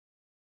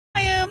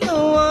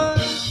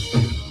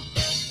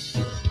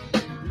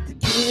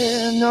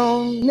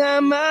no,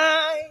 not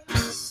my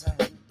son.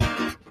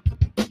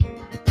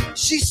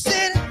 She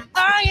said,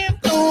 I am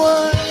the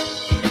one,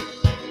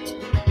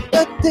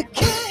 but the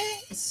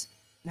cat's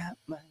not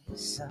my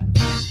son.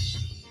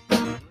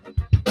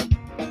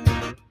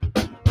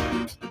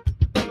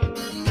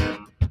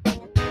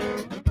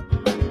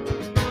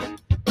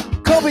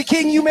 Kobe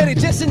King, you made it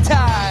just in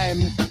time.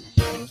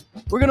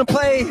 We're gonna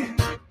play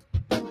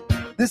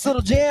this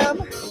little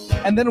jam,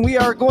 and then we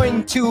are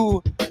going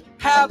to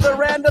have the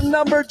random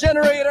number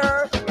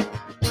generator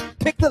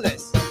pick the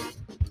list.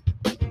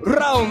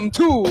 Round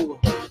 2,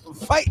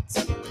 fight.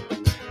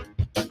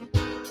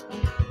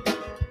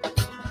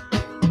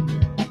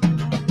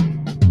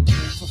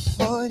 For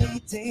 40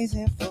 days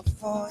and for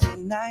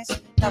 40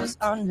 nights, I was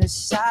on her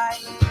side.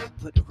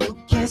 But who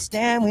can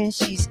stand when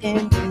she's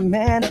in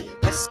demand?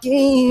 The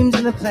schemes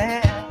and the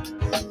plans.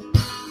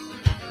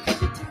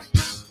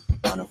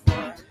 On the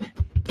floor,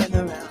 in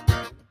the round.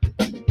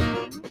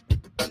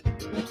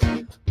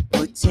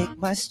 Would take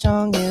my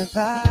strong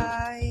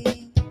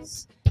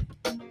advice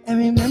and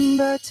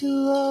remember to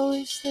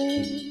always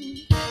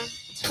think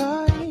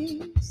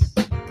twice.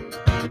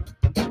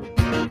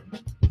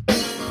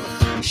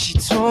 She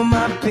told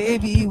my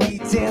baby we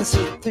danced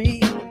for 3.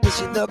 Then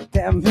she looked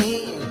at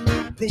me.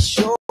 They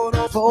showed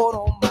a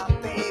photo. My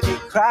baby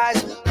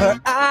cries. Her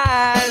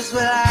eyes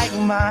were like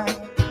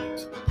mine.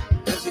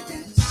 As we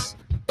dance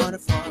on the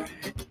floor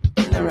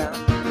in the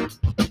round.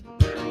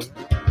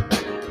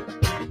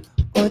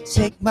 Or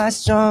take my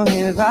strong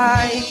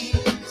advice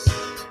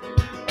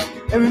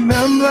and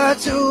remember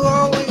to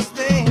always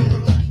think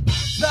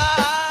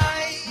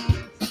twice.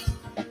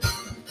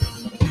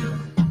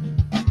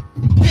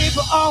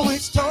 People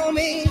always told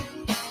me,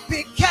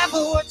 be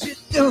careful what you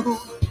do.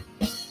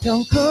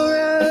 Don't go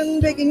around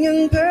breaking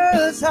young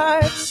girls'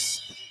 hearts.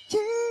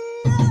 Yeah,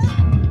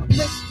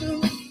 let's do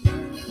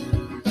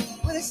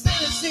when they say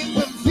a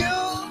secret view.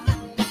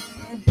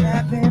 It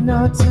happened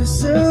all too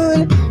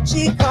soon.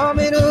 She called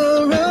me to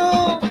her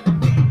room.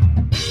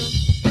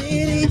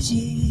 Billie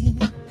Jean,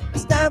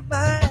 stop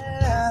my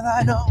love.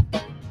 I know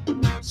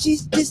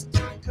she's just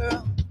a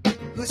girl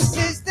who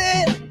says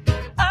that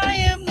I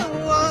am the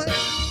one,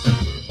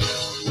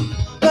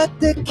 but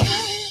the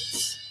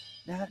cat's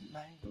not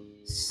my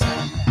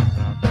son.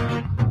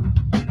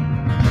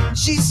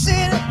 She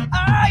said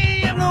I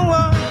am the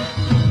one,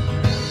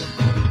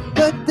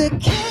 but the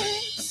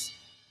cat's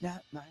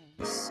not my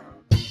son.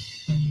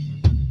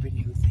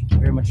 Brittany, who thank you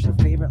very much for the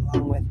favor,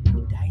 along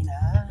with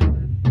Dinah.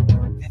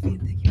 Vivian,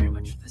 thank you very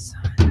much for the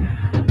sign.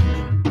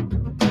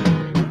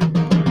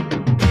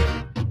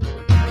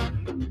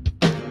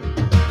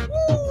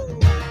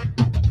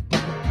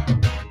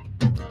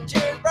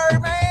 Cheers,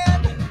 Birdman.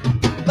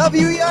 Love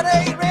you,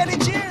 Yane. Randy,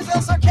 cheers.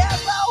 El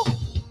Sarcasmo.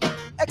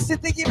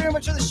 Exit, thank you very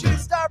much for the shooting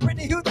star.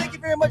 Brittany, who thank you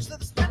very much for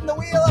the spinning the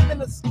wheel up in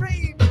the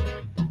stream.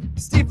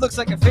 Steve looks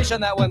like a fish on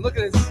that one. Look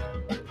at this.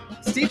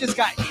 Steve just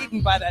got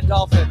eaten by that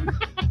dolphin.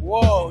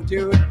 Whoa,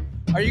 dude.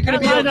 Are you going to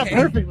be okay? Up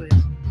perfectly.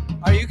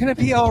 Are you going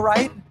to be all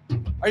right?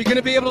 Are you going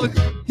to be able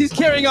to... He's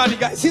carrying on, you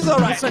guys. He's all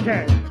right. It's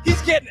okay.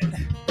 He's getting it.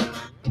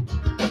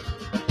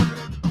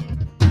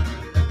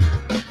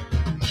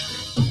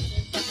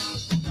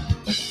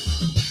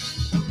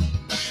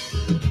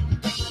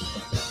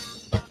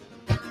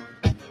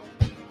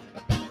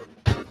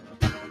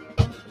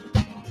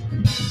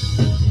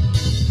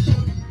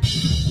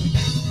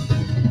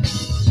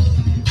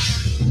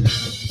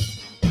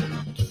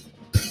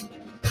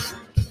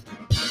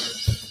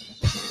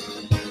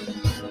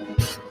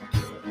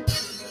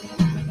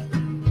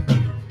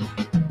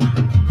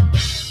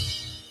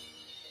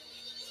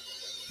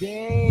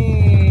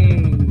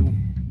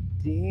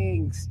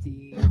 Dang,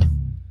 Steve.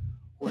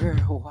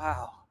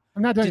 Wow.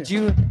 I'm not done. Did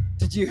you?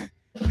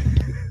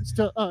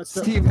 Still,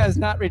 Steve has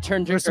not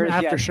returned to Earth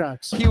yet.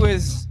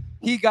 Aftershocks.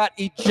 He got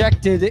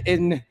ejected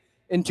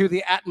into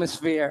the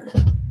atmosphere,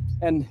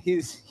 and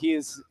he's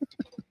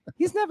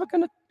never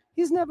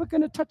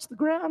gonna touch the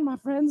ground, my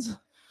friends.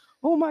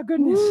 Oh my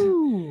goodness.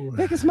 Ooh.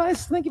 Vegas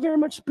Mice, thank you very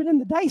much for spinning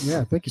the dice.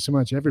 Yeah, thank you so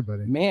much,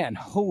 everybody. Man,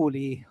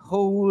 holy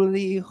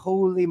moly.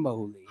 Holy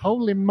moly.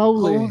 Holy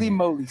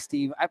moly,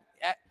 Steve. I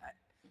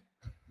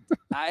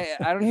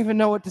don't even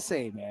know what to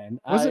say, man.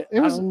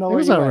 It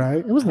was all right.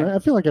 It was. I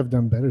feel like I've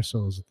done better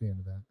solos at the end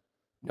of that.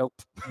 Nope.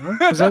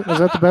 Was that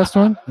the best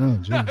one? Oh,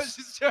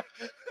 jeez.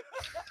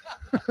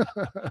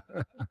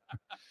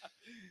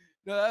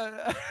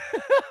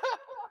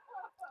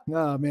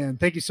 Oh, man.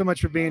 Thank you so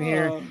much for being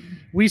here.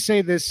 We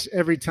say this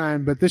every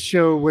time, but this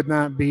show would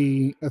not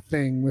be a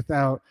thing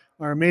without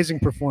our amazing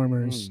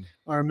performers,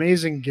 our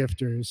amazing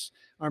gifters,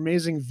 our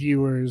amazing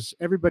viewers,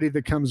 everybody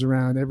that comes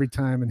around every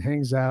time and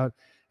hangs out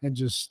and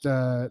just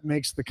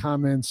makes the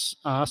comments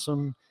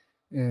awesome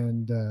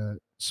and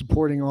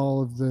supporting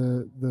all of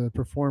the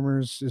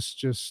performers. It's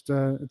just,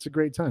 it's a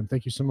great time.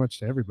 Thank you so much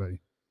to everybody.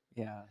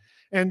 Yeah.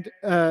 And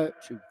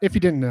if you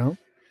didn't know,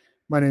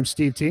 my name's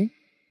Steve T.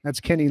 That's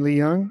Kenny Lee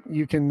Young.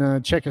 You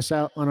can check us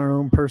out on our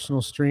own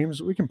personal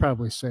streams. We can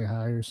probably say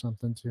hi or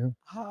something too.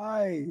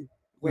 Hi.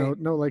 Wait.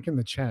 No, like in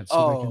the chat,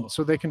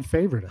 so they can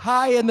favorite us.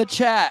 Hi in the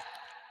chat.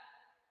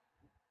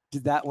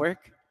 Did that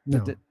work?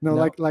 No,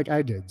 no? like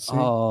I did. See?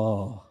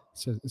 Oh.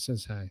 It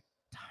says hi.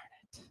 Darn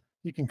it.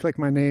 You can click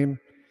my name,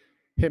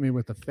 hit me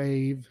with a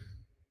fave.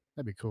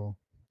 That'd be cool.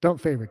 Don't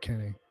favorite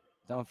Kenny.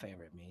 Don't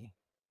favorite me.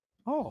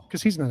 Oh.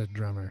 Because he's not a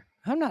drummer.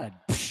 I'm not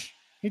a...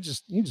 He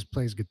just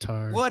plays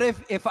guitar. What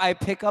if I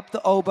pick up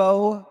the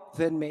oboe,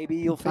 then maybe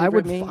you'll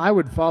favorite me? I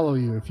would follow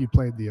you if you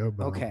played the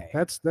oboe. Okay.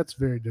 That's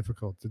very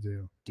difficult to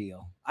do.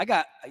 Deal. I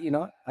got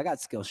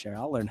Skillshare.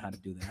 I'll learn how to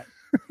do that.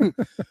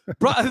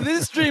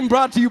 This stream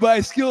brought to you by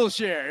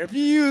Skillshare. If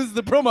you use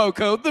the promo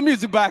code, the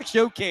Musicbox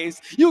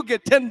Showcase, you'll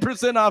get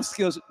 10% off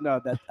Skillshare.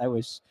 No, I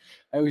wish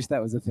that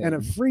was a thing. And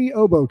a free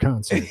oboe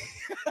concert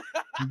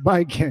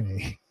by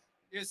Kenny.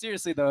 Yeah,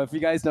 seriously though, if you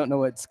guys don't know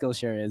what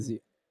Skillshare is,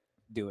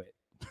 do it.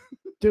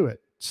 Do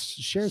it.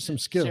 Share some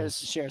skills.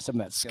 Share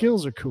some of that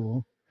skills are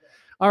cool.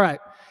 All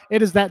right.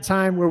 It is that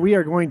time where we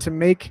are going to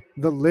make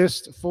the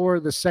list for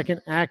the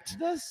second act.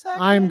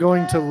 I'm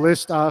going to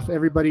list off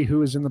everybody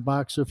who is in the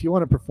box. So if you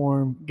want to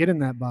perform, get in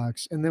that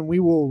box. And then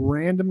we will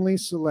randomly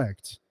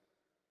select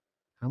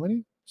how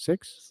many?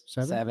 6?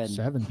 7?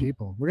 7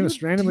 people. We're going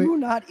to randomly. Do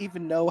not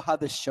even know how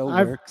the show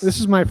works. This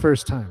is my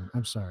first time.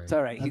 I'm sorry. It's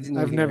all right.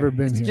 I've never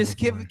been here. Just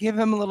give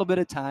him a little bit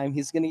of time.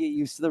 He's going to get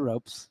used to the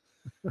ropes.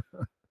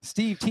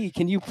 Steve T,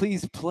 can you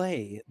please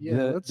play?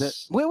 Yeah,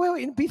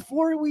 wait.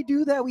 Before we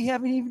do that, we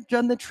haven't even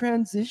done the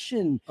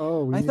transition.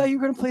 Oh, I thought you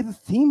were going to play the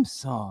theme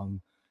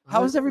song.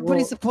 How is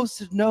everybody supposed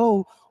to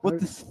know what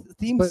the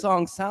theme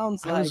song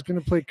sounds like? I was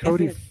going to play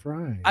Cody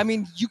Fry. I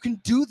mean, you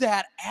can do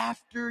that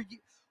after you.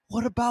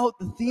 What about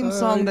the theme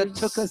song that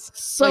took us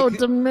so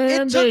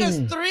demanding? It took us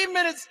 3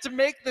 minutes to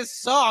make this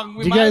song.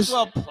 We might as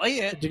well play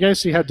it. Do you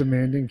guys see how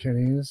demanding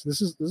Kenny is?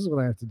 This is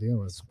what I have to deal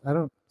with. I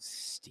don't.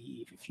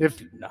 Steve,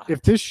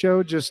 if this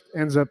show just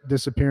ends up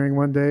disappearing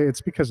one day,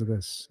 it's because of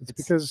this.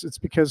 It's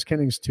because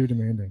Kenny's too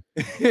demanding.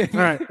 All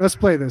right, let's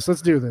play this.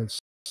 Let's do this.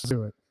 Let's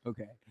do it.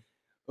 Okay.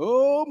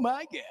 Oh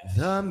my God.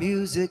 The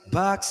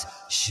Musicbox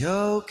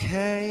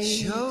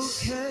Showcase.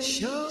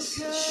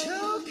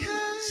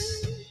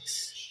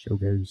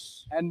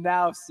 Showcase. And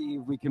now,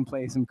 Steve, we can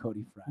play some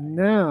Cody Fry.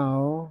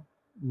 Now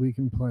we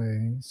can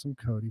play some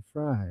Cody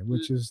Fry,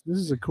 which is this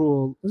is a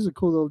cool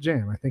little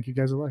jam. I think you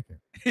guys will like it.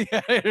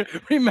 Yeah,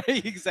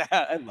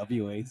 I love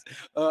you, Ace.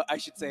 I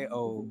should say,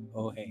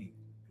 oh, hey,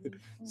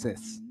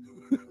 sis.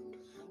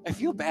 I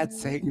feel bad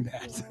saying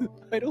that.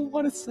 I don't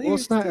want to say. Well,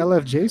 it's not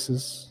LF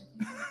Jace's.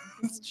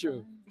 It's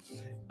true.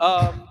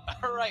 All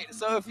right.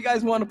 So if you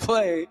guys want to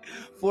play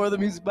for the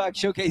Musicbox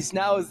Showcase,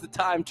 now is the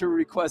time to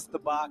request the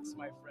box,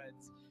 my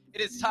friends. It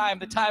is time.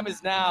 The time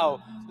is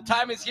now. The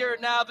time is here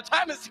now. The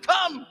time is to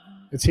come.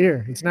 It's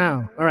here. It's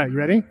now. All right. You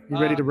ready? You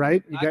ready to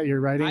write? You got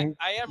your writing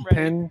I am ready.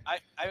 pen I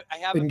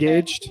have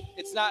engaged?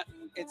 It's not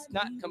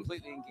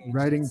completely engaged.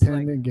 Writing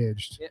pen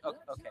engaged. Okay. All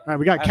right.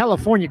 We got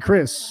California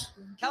Chris.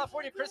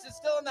 California Chris is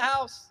still in the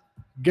house.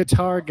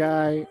 Guitar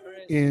guy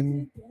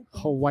in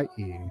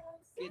Hawaii.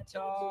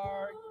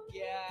 Guitar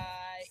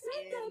guy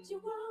in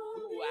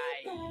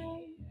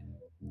Hawaii.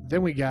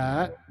 Then we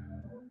got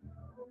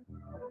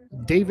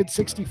David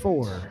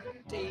 64.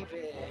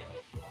 David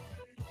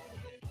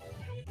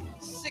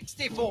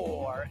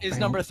 64 is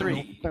number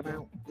 3.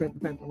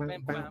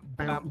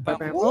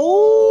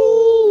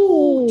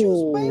 Oh,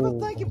 Juice Baby,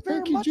 thank you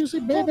very much. Juicy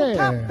Baby.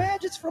 Top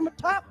badges from a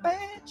top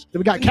badge. Then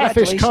we got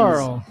Catfish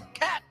Carl.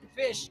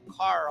 Catfish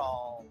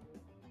Carl.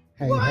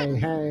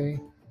 Hey.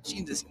 She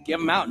can just give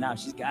them out now.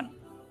 She's got them.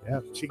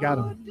 Yep, she got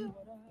him.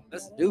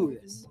 Let's do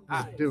this.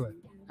 Let's do it.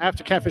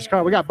 After Catfish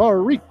Carl, we got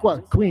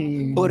Boricua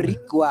Queen.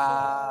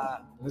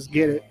 Boricua. Let's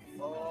get it.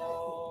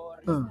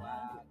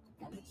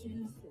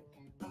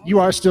 You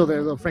are still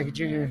there, little Frankie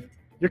Jr.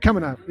 You're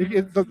coming up.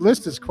 The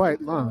list is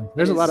quite long.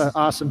 There's a lot of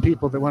awesome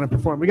people that want to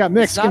perform. We got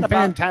Mexican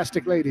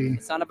Fantastic Lady.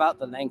 It's not about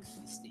the length,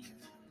 Steve.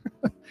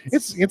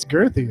 It's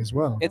girthy as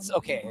well. It's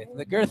okay.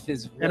 The girth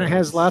is really and it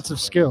has lots of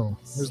skill.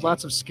 There's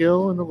lots of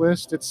skill in the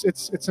list.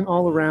 It's an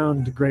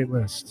all-around great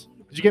list.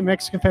 Did you get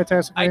Mexican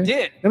Fantastic Lady? I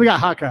did. Then we got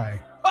Hawkeye.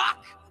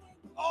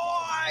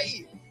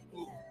 Oi!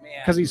 Man.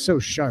 Because he's so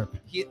sharp.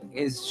 He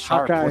is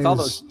sharp. Hawkeye with all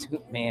those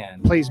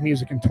plays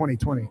music in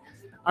 2020.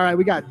 All right,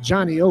 we got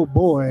Johnny Oh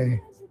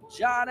Boy.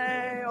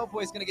 Johnny Oh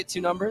Boy's gonna get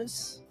 2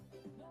 numbers.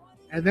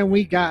 And then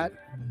we got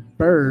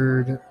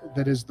Bird,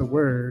 that is the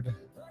word.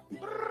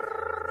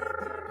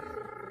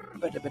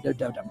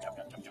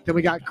 Then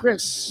we got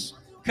Chris.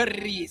 And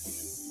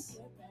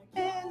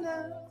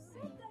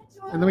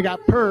then we got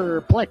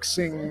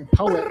Perplexing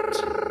Poet.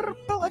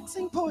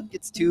 Perplexing Poet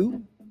gets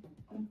 2.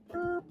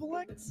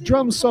 Perplexing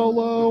Drum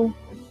solo.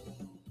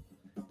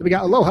 Then we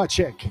got Aloha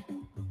Chick.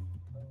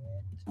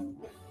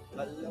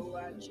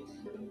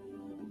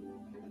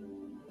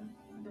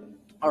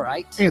 All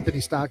right. Anthony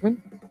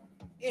Stockman.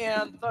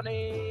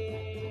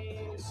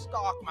 Anthony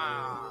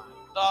Stockman.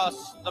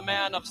 The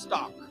man of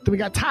stock. Then we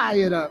got Tie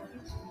It Up.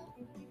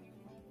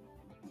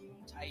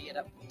 Tie It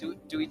Up.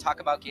 Do we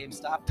talk about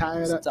GameStop?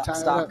 Tie It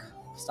Up.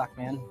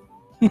 Stockman.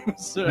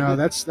 So- No,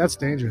 that's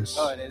dangerous.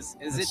 Oh, it is.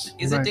 Is That's it?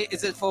 Is right. it?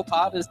 Is it faux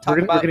pas to talk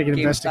We're about? gonna get GameStop?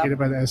 investigated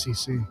by the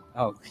SEC.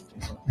 Oh,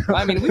 well,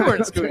 I mean, we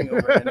weren't screwing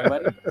over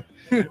anybody.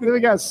 Then we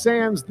got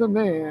Sam's the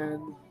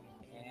man.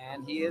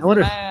 And he is I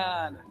wonder- the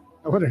man.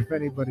 I wonder if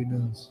anybody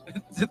knows.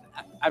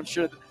 I'm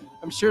sure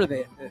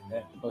that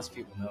most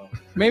people know.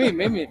 Maybe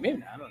not.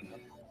 I don't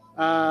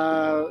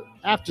know.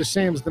 After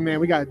Sam's the man,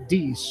 we got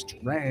D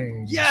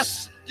Strangs.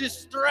 Yes, the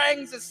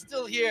Strangs is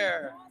still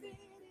here.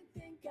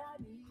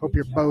 Hope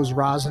your bow's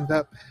rosined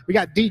up. We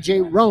got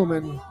DJ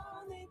Roman.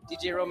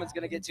 DJ Roman's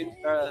gonna get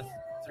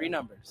 3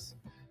 numbers.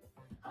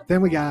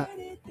 Then we got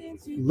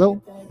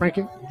Lil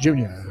Frankie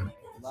Jr.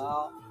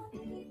 Lil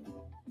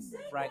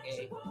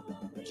Frankie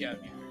Jr.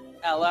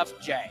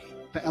 LFJ.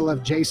 The LF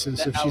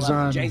Jasus if she's LF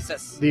on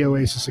Jesus. the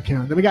Oasis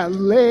account. Then we got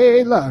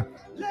Layla.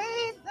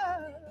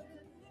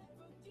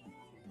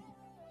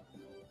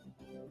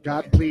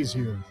 God please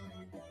you.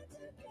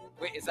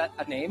 Wait, is that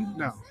a name?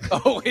 No,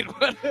 Oh, wait,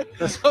 what? I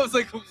was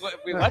like,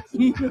 wait, what?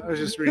 I was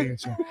just reading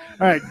it. All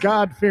right,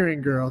 God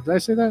fearing girl. Did I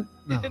say that?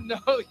 No. No,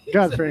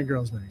 God fearing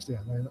girl's next. Yeah,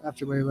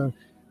 after Layla.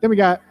 Then we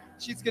got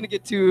she's gonna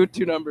get two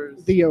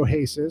numbers. the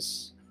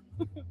Oasis.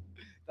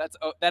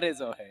 That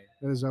is Ohei.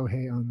 That is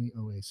Ohei on the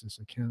Oasis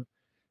account.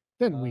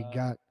 Then we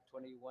got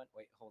 21.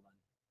 Wait, hold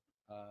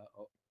on.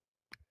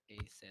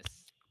 Oasis.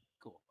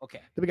 Cool. Okay.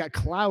 then we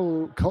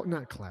got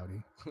not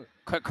Cloudy.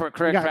 Correct.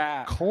 We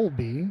got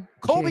Colby.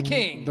 Colby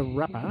King. The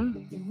rapper.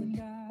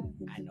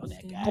 I know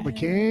that guy. Colby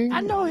King.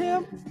 I know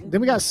him.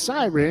 Then we got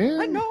Siren.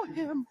 I know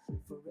him.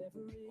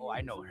 Oh,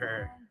 I know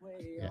her.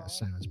 Yeah,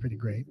 Siren's pretty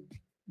great.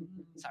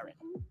 Sorry.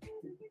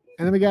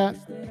 And then we got.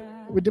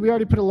 Did we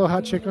already put Aloha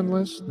Chick on the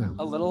list? No.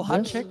 A little hot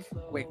Yes? chick.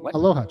 Wait, what?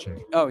 Aloha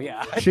Chick. Oh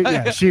yeah. She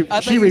I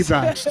thought you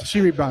reboxed. She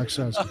reboxed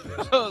us.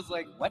 I was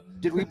like, what?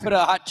 Did we put a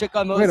hot chick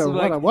on the Wait list? a- I'm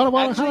like, what-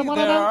 actually, what-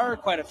 there are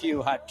quite a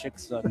few hot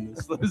chicks on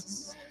this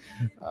list.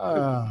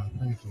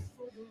 Thank you.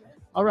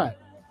 All right.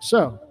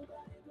 So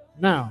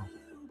now,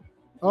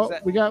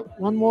 we got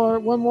one more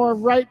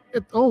right.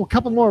 A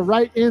couple more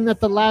right in at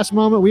the last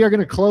moment. We are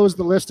going to close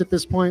the list at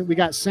this point. We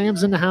got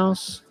Sam's in the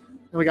house,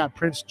 and we got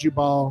Prince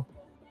Jubal,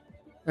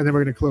 and then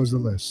we're going to close the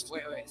list.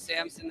 Wait.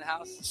 Sam's in the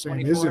house. Sam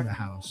 24. is in the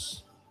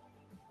house.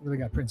 And then we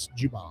got Prince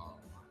Jubal.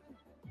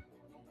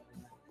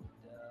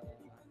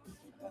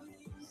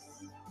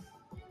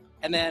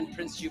 And then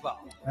Prince Jubal.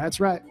 That's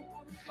right.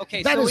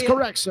 Okay, That so is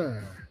correct,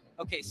 sir.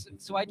 Okay,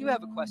 so I do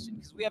have a question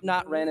because we have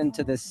not ran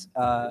into this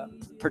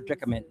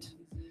predicament.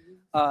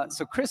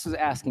 So Chris was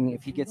asking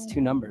if he gets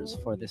 2 numbers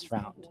for this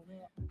round.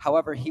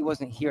 However, he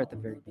wasn't here at the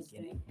very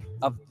beginning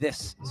of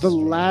this. The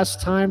stream. last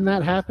time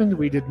that happened,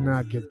 we did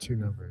not get 2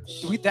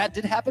 numbers. That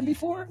did happen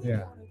before?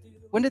 Yeah.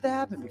 When did that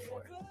happen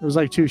before? It was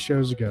like 2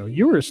 shows ago.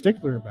 You were a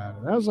stickler about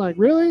it. I was like,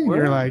 really? And Were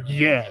you're you? like,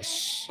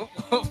 yes.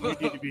 You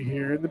need to be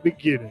here in the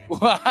beginning.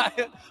 Well,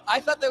 I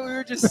thought that we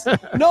were just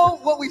no.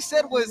 What we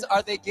said was,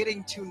 are they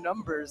getting 2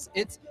 numbers?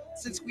 It's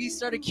since we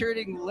started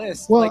curating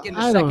lists Well, like in the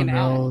I second don't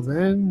know. act.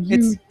 Then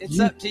It's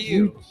up to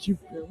you.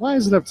 Why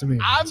is it up to me?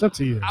 It's up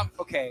to you.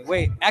 Okay,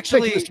 wait. Thank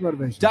Actually, you, Mr.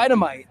 Motivation.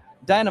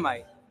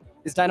 Dynamite.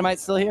 Is Dynamite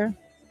still here?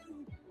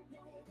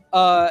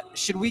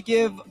 Should we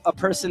give a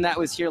person that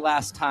was here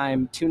last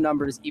time 2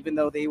 numbers, even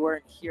though they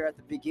weren't here at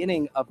the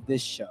beginning of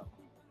this show?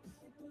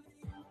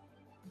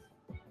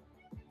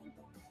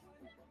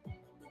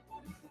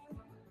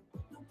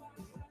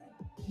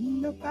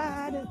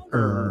 Nobody. All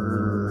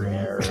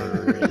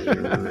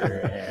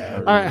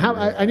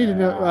right. I need to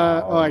know.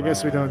 I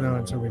guess we don't know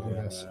until we do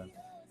this.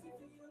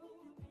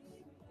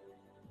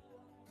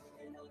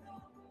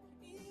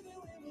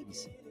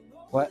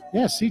 What?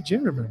 Yeah. See,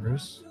 Jim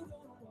remembers.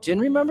 Jin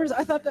remembers?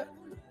 I thought that.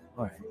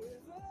 All right.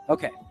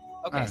 Okay.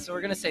 Okay. right. So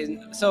we're gonna say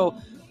so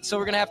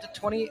we're gonna have to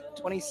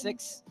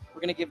 26.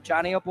 We're gonna give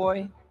Johnny a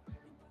boy.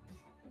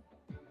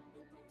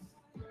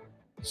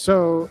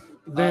 So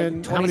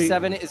then, how many?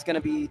 27 is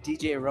gonna be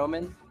DJ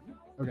Roman.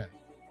 Okay.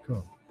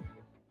 Cool.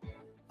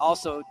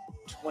 Also,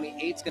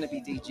 28 is gonna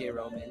be DJ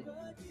Roman.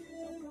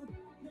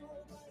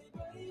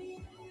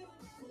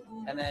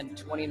 And then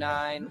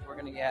 29, we're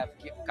gonna have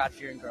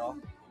God-fearing girl.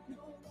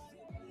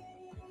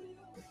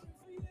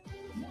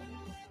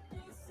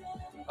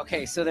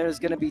 Okay, so there's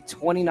gonna be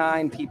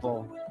 29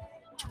 people.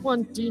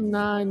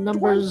 29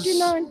 numbers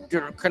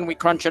 29. Can we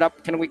crunch it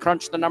up? Can we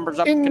crunch the numbers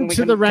up?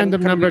 into the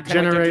random number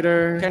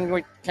generator.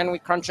 Can we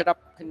crunch it up?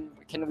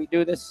 Can we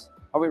do this?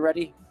 Are we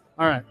ready?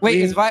 All right.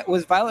 Wait,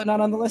 was Violet not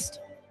on the list?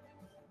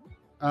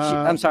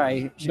 I'm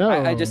sorry. no.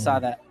 I just saw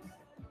that.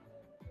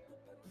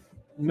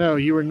 No,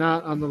 you were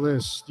not on the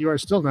list. You are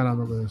still not on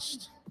the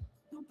list.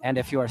 And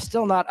if you are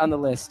still not on the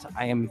list,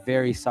 I am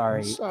very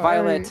sorry. Sorry.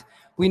 Violet,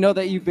 we know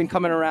that you've been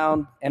coming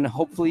around, and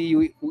hopefully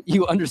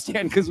you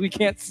understand because we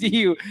can't see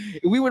you.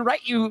 We would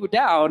write you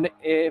down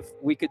if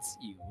we could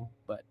see you,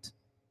 but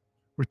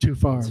We're too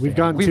far. We've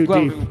fair. gone too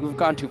deep. We've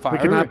gone too far. We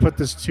cannot put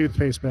this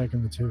toothpaste back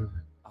in the tube.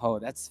 Oh,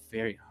 that's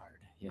very hard.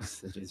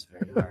 Yes, it is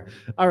very hard.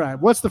 All right,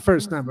 what's the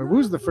first number?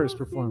 Who's the first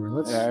performer?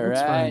 Let's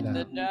find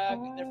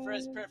out. The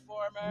first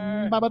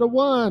performer. Baba the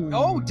one.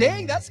 Oh,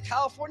 dang, that's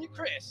California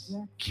Chris.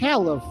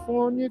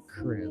 California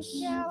Chris.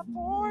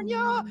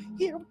 California,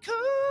 here we come.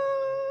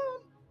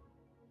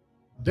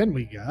 Then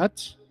we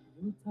got.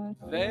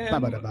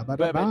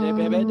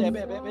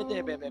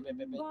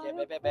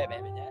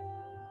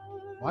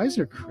 Why is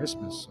there a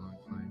Christmas song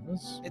playing?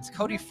 It's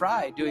Cody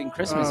Fry doing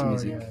Christmas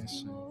music. Yeah, I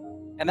see.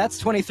 And that's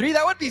 23.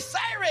 That would be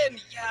Siren.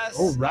 Yes.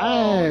 All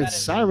right,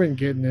 Siren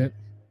getting it.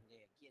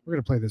 We're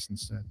going to play this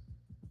instead.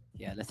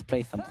 Yeah, let's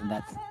play something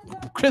that's...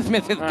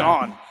 Christmas is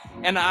gone,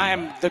 and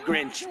I'm the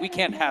Grinch. We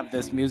can't have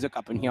this music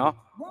up in here.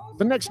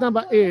 The next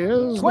number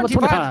is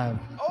 25.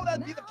 Oh,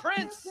 that'd be the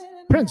Prince.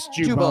 Prince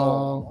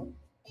Jubal.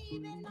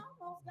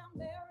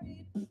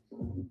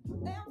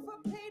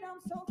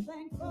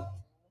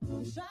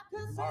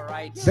 All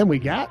right. Then we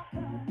got.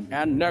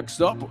 And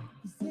next up,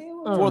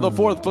 for the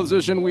fourth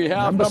position, we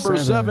have number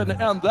 7,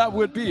 and that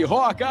would be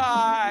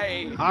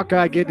Hawkeye.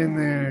 Hawkeye getting in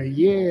there,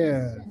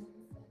 yeah.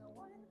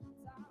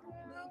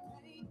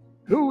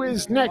 Who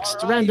is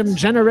next, random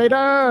generator?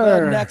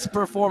 The next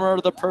performer,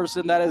 the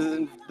person that is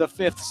in the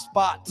 5th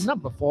spot,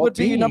 number 14. would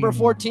be number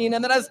 14,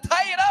 and then let's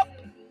tie it up.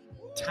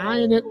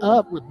 Tying it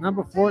up with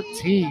number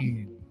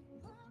 14.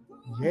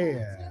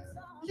 Yeah.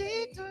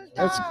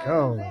 Let's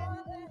go.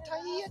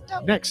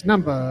 Next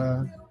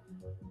number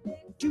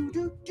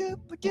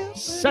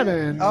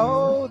 7.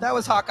 Oh, that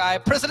was Hawkeye.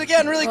 Press it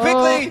again really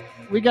quickly.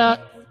 We got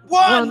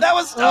 1. That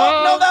was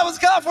no, that was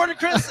California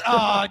Chris.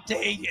 Oh,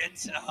 dang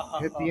it. Oh.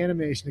 Hit the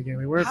animation again.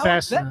 We weren't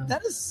fast enough.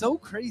 That is so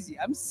crazy.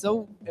 I'm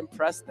so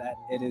impressed that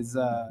it is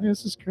yeah,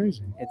 this is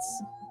crazy.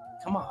 It's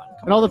come on.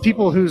 And all the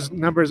people whose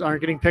numbers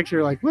aren't getting picked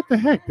are like, what the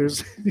heck?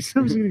 There's these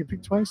numbers getting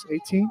picked twice.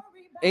 18.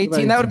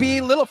 18. That would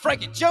be Little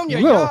Frankie Jr.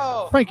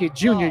 Little Frankie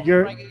Jr.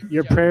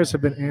 Your prayers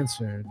have been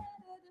answered.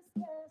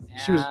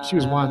 She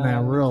was wanting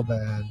that real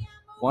bad.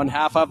 One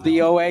half of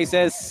the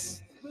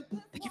Oasis.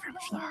 Thank you very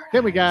much for the heart.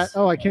 Then we got,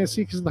 I can't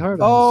see because of the heart.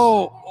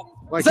 Oh,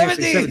 well,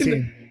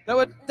 17.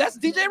 That's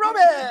DJ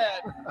Roman.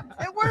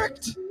 It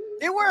worked.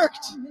 It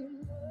worked.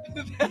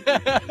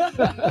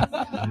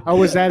 Oh,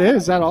 was that it?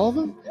 Is that all of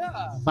them?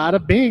 Yeah. Bada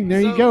bing. There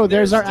you go.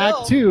 There's our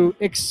Act 2.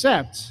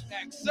 Except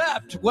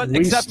what? We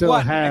except still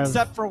what? have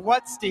Except for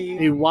what,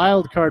 Steve? a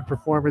wild card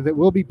performer that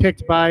will be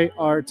picked by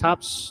our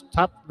top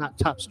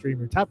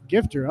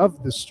gifter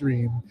of the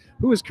stream,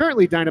 who is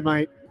currently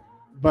Dynamite,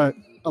 but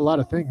a lot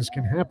of things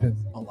can happen.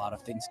 A lot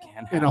of things can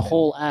happen. In a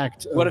whole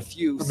act. What if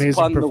you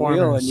spun the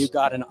wheel and you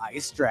got an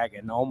ice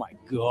dragon? Oh my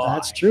god.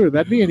 That's true.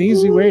 That'd be an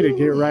easy way to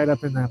get right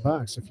up in that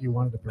box if you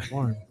wanted to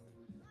perform.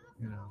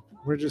 You know,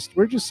 we're just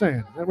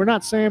saying. We're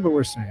not saying, but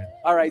we're saying.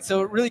 All right,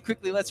 so really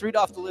quickly, let's read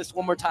off the list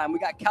one more time. We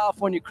got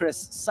California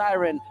Chris,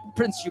 Siren,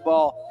 Prince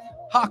Jubal,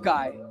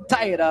 Hawkeye,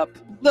 Tie It Up,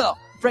 Little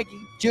Frankie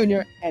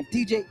Jr., and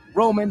DJ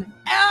Roman.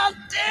 And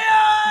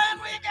then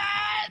we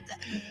got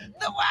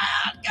the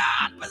wild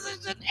card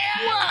position.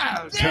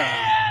 And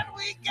then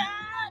we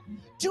got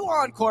 2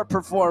 encore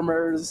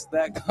performers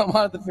that come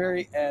out at the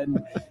very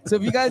end. So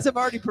if you guys have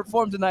already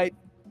performed tonight,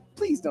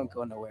 please don't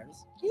go nowhere.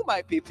 You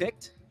might be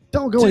picked.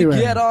 Don't go anywhere.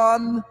 To get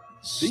on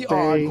Stay the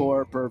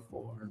encore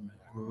performance.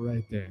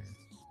 Right there.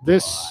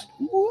 This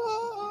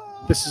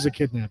is a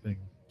kidnapping.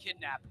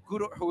 Kidnap.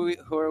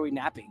 Who are we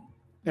napping?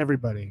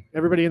 Everybody.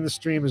 Everybody in the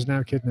stream is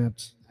now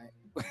kidnapped.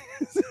 I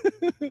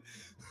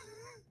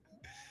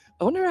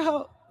wonder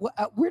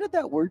where did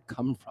that word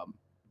come from?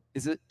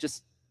 Is it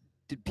just,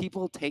 did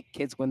people take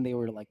kids when they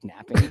were like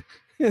napping?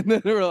 And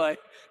then they were like,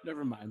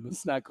 never mind,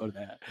 let's not go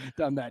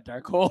down that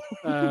dark hole.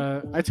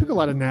 I took a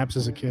lot of naps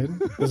as a kid.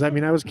 Does that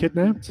mean I was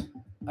kidnapped?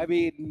 I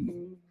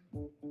mean,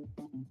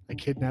 I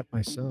kidnapped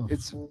myself. It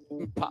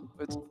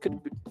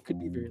could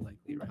be very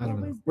likely, right? I don't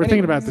know. We're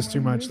thinking about this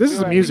too much. This is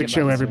a music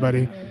show,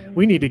 everybody.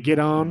 We need to get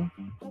on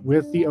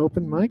with the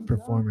open mic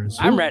performers.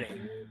 I'm ready.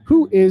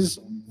 Who is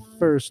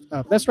first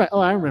up? That's right. Oh,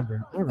 I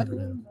remember now.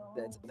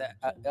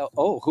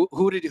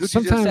 Who did you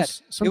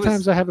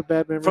Sometimes I have a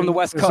bad memory. From the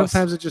West Coast.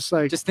 Sometimes it just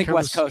think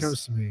West Coast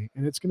comes to me,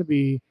 and it's going to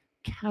be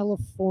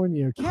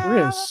California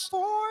Chris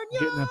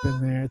getting up in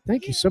there.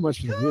 Thank you so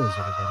much for the wheels,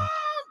 everybody.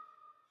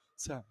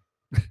 Sorry.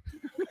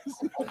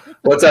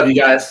 What's up, you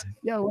guys?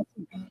 Yo.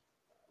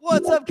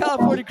 What's up,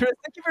 California Chris?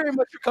 Thank you very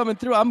much for coming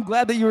through. I'm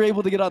glad that you were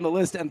able to get on the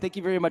list, and thank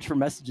you very much for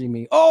messaging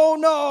me. Oh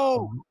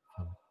no!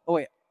 Oh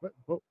wait.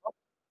 What?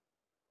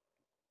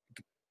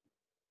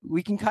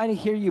 We can kind of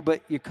hear you,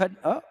 but you cut.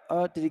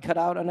 Did he cut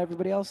out on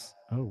everybody else?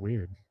 Oh,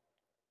 weird.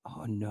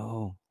 Oh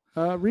no.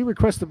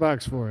 Re-request the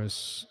box for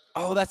us.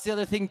 Oh, that's the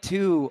other thing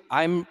too.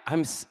 I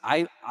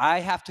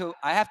have to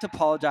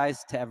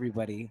apologize to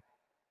everybody.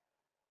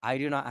 I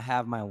do not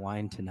have my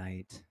wine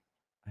tonight.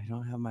 I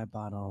don't have my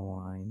bottle of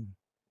wine,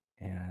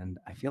 and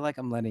I feel like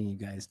I'm letting you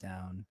guys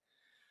down.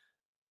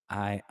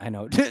 I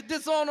know.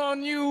 Dishonor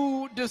on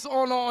you.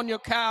 Dishonor on your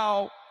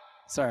cow.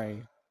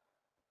 Sorry.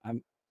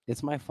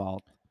 It's my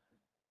fault.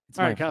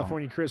 All right,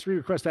 California Chris,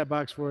 re-request that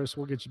box for us.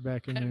 We'll get you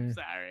back in there.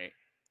 Sorry.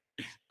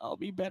 I'll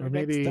be better Or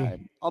next maybe-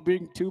 time. I'll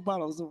bring 2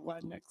 bottles of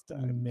wine next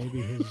time.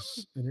 Maybe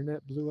his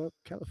internet blew up.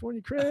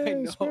 California Chris, I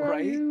know, where are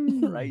right?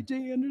 you? Right,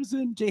 Jay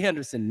Henderson. Jay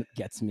Henderson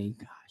gets me.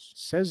 Gosh.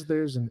 Says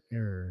there's an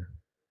error.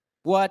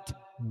 What?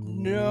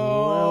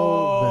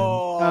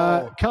 No.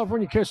 Well, then,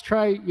 California Chris,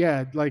 try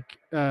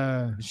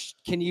Can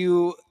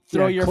you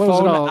throw your close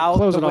it phone all- out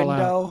close the it all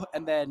window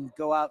and then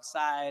go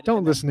outside? don't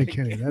and listen then to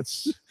pick Kenny. it?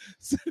 That's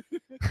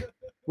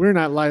we're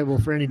not liable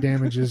for any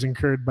damages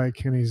incurred by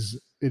Kenny's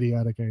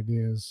idiotic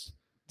ideas.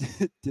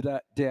 Did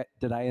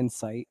I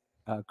incite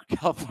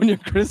California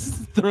Chris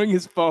throwing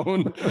his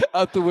phone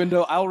out the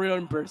window? I'll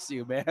reimburse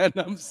you, man.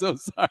 I'm so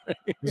sorry.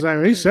 He's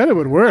like, he said it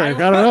would work. I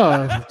don't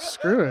know.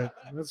 Screw it.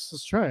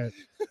 Let's try it.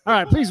 All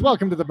right, please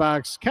welcome to the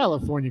box,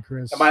 California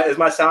Chris. Is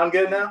my sound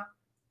good now?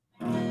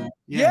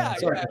 Yeah,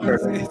 it's all right.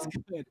 it's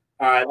good.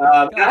 All right.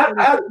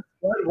 I have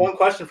one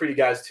question for you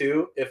guys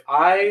too. If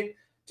I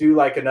do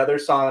like another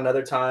song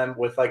another time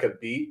with like a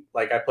beat,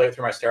 like I play it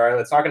through my stereo,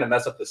 it's not going to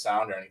mess up the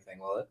sound or anything,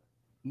 will it?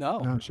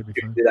 No, it should be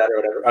You fine. can do that or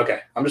whatever.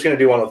 Okay, I'm just going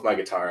to do one with my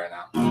guitar right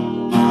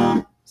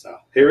now. So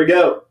here we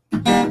go.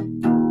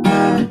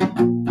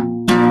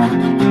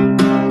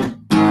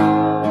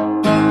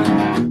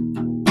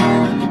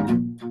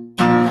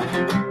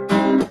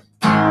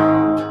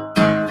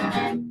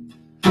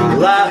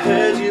 Well, I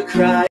heard you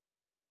cry.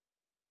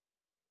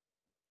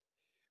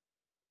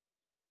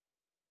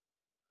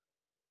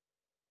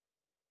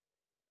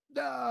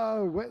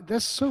 No,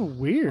 that's so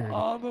weird.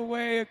 all the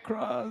way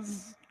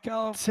across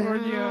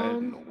California.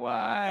 And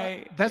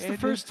why? That's the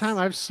first time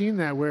I've seen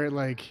that where it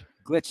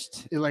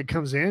glitched. it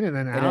comes in and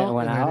then And out, it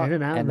went and then out, in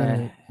and out, and and then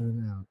then- in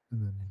and out,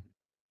 and then.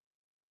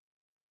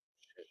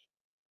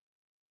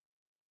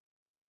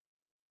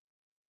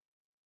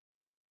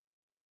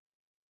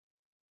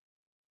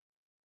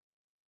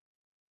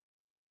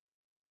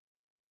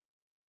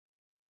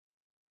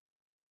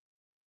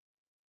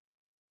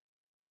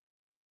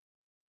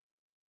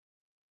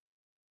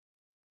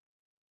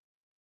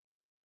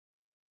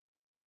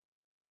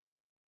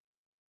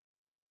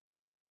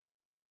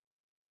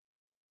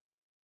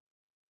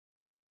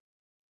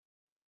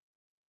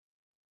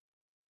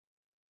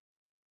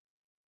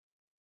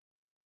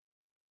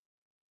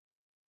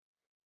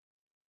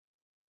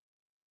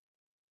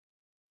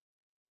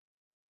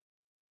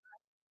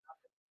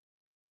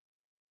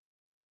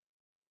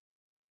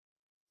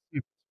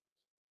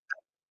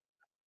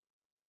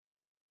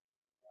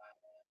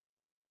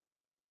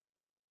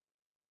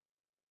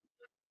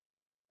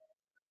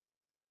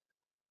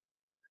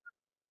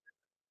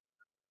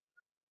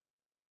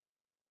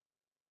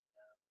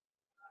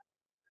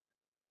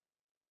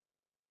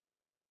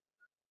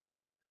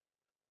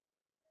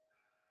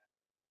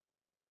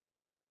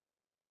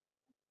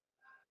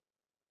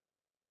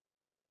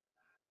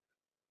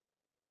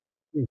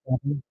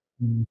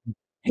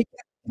 Hey,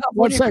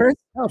 One California second. Chris.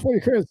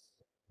 California Chris.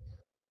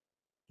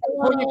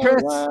 California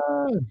Chris. I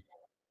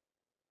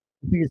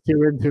think he's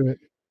too into it.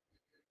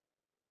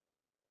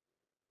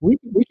 We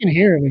can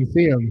hear him and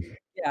see him.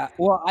 Yeah.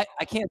 Well,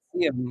 I can't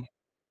see him.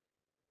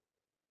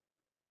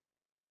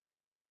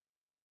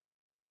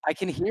 I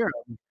can hear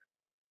him.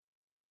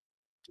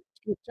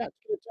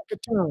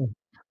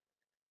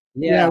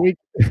 Yeah,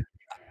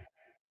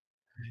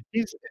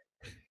 he's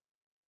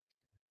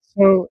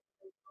so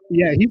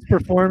yeah, he's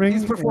performing.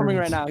 He's performing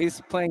and right now.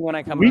 He's playing when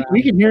I come We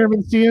around. can hear him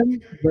and see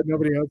him, but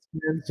nobody else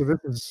can. So this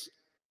is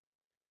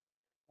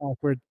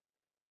awkward.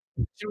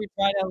 Should we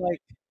try to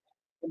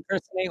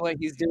impersonate what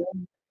he's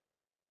doing?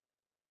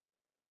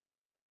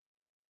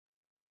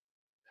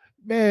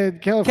 Man,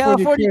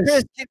 California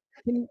Chris,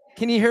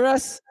 can you hear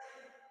us?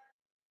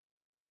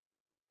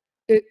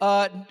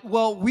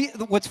 Well,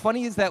 what's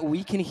funny is that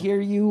we can hear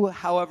you.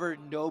 However,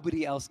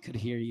 nobody else could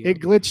hear you. It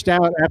glitched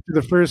out after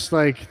the first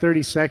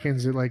 30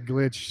 seconds. It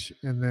glitched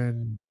and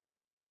then.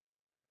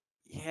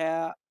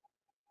 Yeah.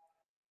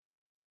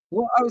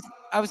 Well,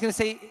 I was gonna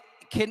say,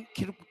 can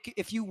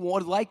if you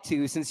would like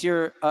to, since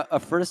you're a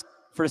first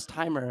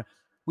timer,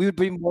 we would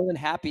be more than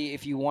happy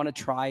if you want to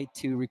try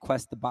to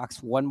request the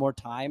box one more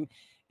time.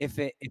 If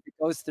it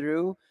goes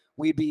through,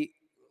 we'll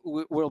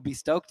be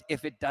stoked.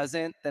 If it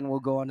doesn't, then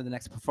we'll go on to the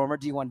next performer.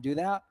 Do you want to do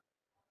that?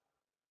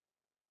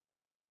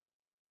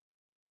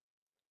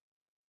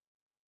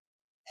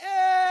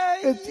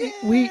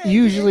 We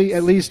usually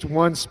at least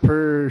once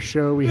per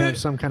show we have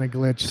some kind of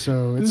glitch,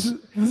 so it's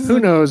who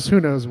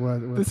knows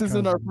what. This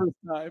isn't our first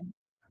time.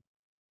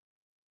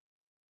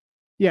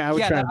 Yeah, I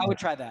would try. I would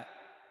try that.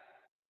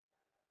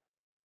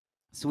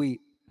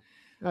 Sweet.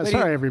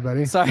 Sorry,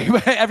 everybody. Sorry,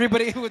 but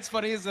everybody. What's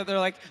funny is that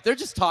they're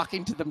just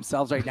talking to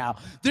themselves right now.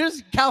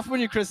 There's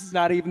California Chris is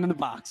not even in the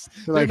box.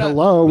 They're like,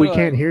 hello, we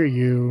can't hear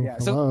you. Yeah.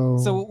 Hello,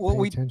 so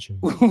what attention.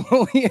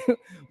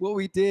 what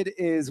we did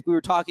is we were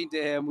talking to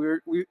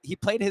him. He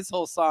played his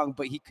whole song,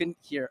 but he couldn't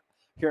hear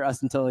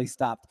us until he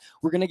stopped.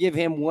 We're gonna give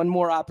him one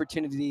more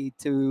opportunity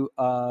to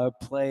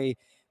play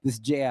this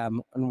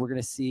jam, and we're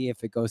gonna see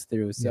if it goes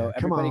through. So Yeah,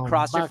 everybody,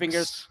 cross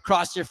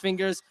your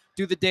fingers,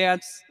 do the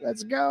dance.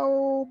 Let's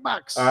go,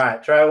 box. All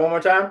right, try it one more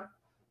time.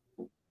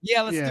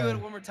 Yeah, let's do it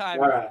one more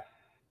time. All right.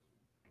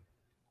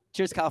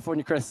 Cheers,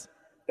 California, Chris.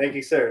 Thank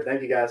you, sir.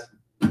 Thank you, guys.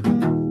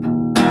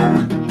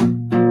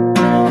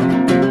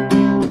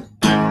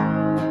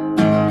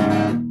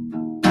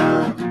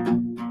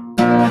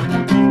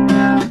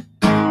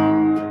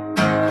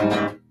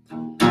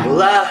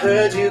 Well, I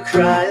heard you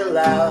cry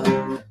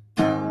aloud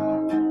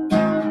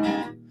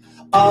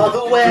all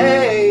the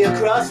way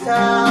across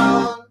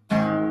town.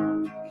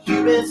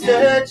 You've been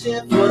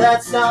searching for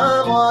that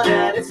someone,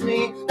 and it's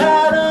me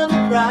out on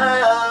the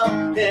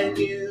prowl. And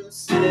you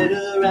sit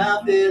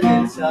around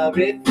feeling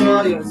sorry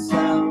for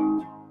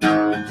yourself.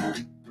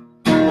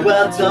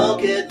 Well,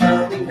 don't get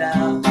lonely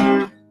now,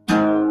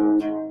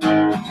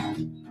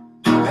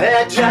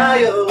 and dry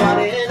your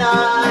wanting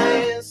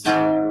eyes.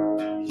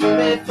 You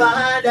may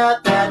find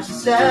out that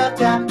yourself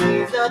that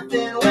means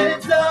nothing when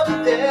it's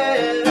over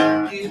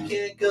there. You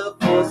can't go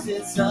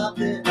forcing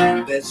something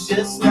that's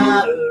just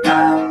not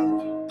right.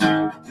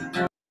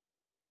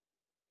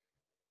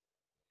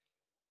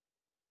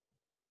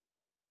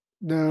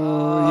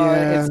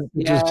 No,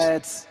 yeah,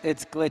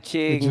 it's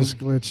glitching. it just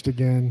glitched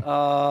again.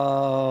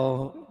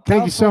 Oh,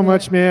 Thank you so California-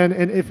 much, man.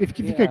 And if you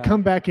Yeah. could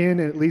come back in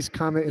and at least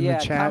comment in Yeah,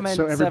 the chat comment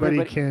so so everybody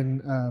everybody-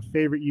 can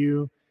favorite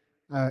you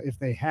if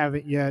they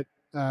haven't yet.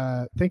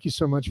 Thank you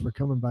so much for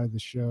coming by the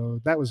show.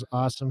 That was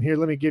awesome. Here,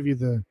 let me give you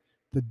the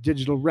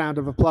digital round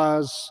of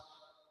applause.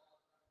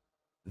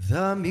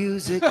 The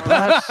music.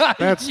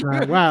 That's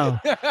not wow.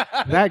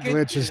 That Good-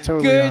 glitch is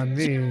totally good on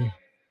me.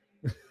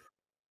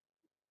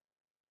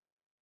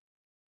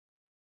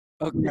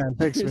 Okay. Yeah,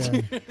 thanks,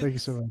 man. Thank you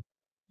so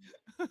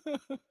much.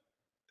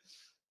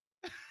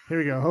 Here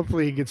we go.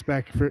 Hopefully he gets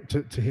back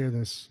to hear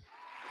this.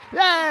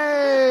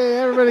 Yay!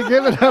 Everybody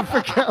give it up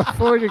for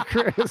California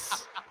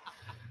Chris.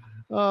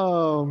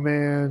 Oh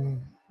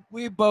man.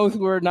 We both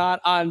were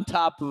not on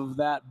top of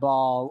that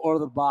ball or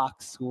the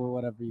box or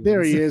whatever.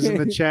 There he is in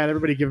the chat.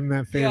 Everybody give him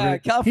that Yeah,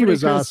 favorite. He California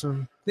was Chris.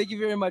 awesome. Thank you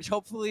very much.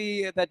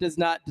 Hopefully that does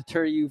not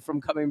deter you from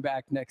coming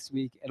back next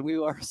week. And we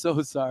are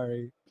so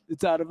sorry.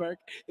 It's out of our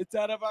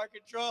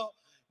control.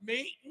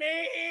 Meet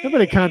me.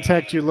 Everybody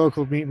contact your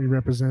local Meet Me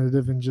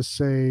representative and just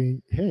say,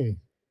 hey,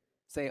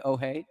 Say oh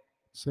hey.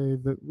 say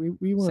that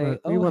we want Say,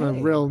 we "Oh, want a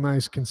hey," real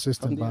nice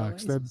consistent from the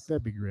box. Oasis.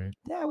 That'd be great.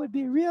 That would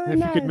be really And if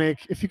nice.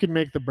 you could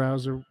make the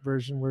browser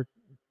version work,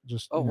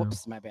 just Oh, you know,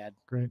 whoops, my bad.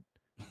 great.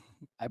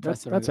 I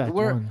pressed That's it. Act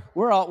We're One.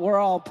 we're all We're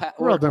all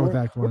done with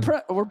Act One.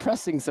 We're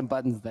pressing some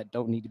buttons that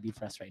don't need to be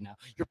pressed right now.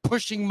 You're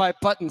pushing my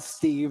buttons,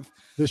 Steve.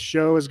 This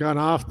show has gone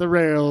off the I'm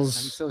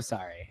rails. so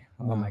sorry.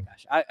 Oh Wow. my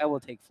gosh. I will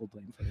take full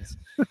blame for this.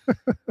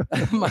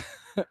 My-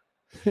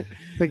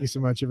 Thank you so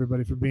much,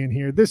 everybody, for being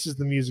here. This is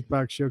the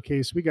Musicbox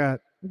Showcase. We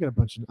got a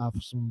bunch of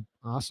awesome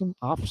Awesome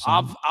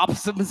awesome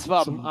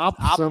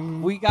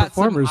we got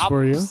performers some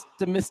for you.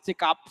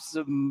 optimistic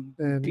awesome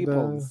And,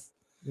 people.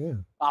 Yeah.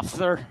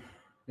 Officer.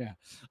 Yeah.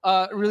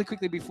 Really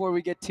quickly before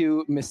we get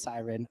to Miss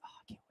Siren. Oh,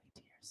 I can't wait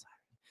to hear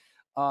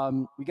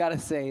Siren. We gotta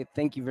say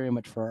thank you very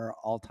much for our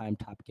all-time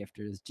top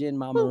gifters: Jin,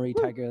 Mama Marie,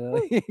 Tiger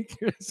Lily,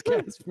 Chris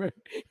Casper,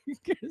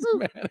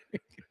 Charismatic.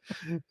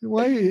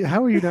 Why?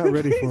 How are you not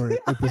ready for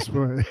it at this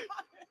point?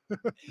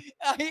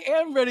 I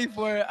am ready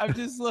for it. I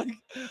just like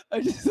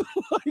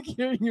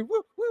hearing you.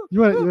 Whoop, whoop.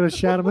 You want to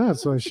shout them out?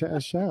 So I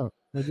shout.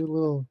 I do a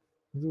little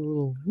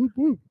whoop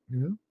whoop. You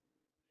know.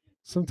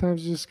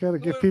 Sometimes you just gotta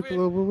give people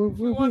a little whoop If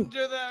we whoop want whoop. to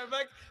do that, I'm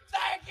like,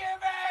 thank you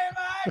very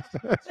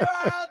much to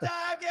our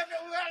all-time gifter.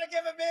 We want to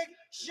give a big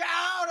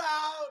shout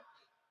out.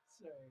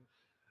 Sorry.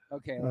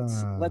 Okay,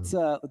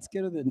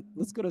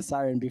 let's go to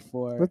Siren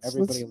before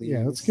everybody leaves.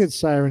 Yeah, let's get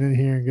Siren in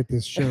here and get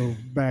this show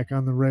back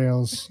on the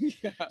rails.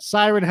 Yeah.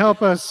 Siren,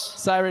 help us.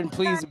 Siren,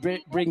 please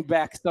bring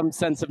back some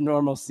sense of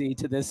normalcy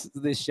to this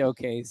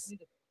showcase. Need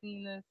to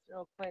clean this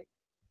real quick.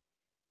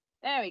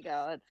 There we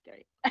go. That's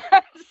great.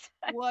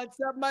 What's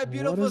up, my What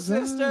beautiful is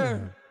that?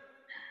 sister?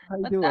 How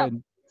you What's up?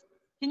 doing?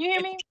 Can you hear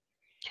me?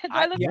 Do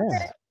I look Yeah.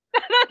 okay?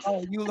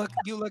 Oh, you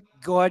look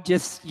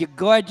gorgeous. You're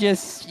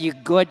gorgeous. You're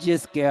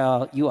gorgeous,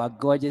 girl. You are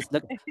gorgeous.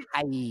 Look,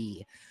 hi,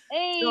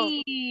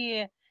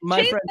 Hey,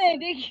 my Jason,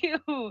 friend. thank you.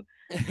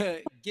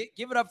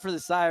 Give it up for the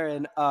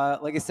Siren.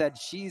 Like I said,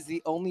 she's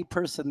the only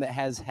person that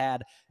has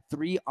had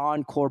 3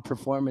 encore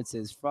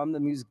performances from the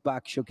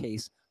Musicbox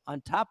Showcase.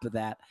 On top of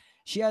that,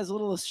 she has a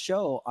little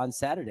show on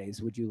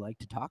Saturdays. Would you like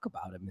to talk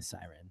about it, Miss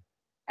Siren?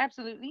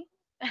 Absolutely.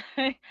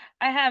 I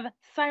have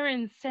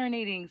Siren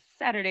Serenading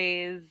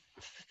Saturdays.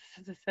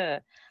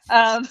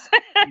 Um,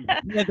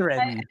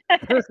 Slytherin.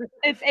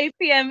 it's 8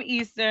 p.m.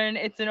 Eastern.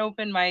 It's an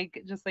open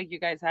mic, just like you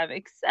guys have,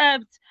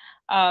 except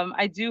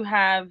I do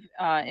have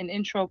an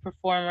intro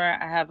performer.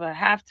 I have a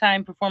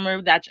halftime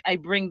performer that I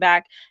bring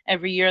back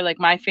every year, like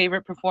my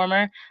favorite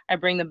performer. I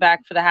bring them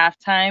back for the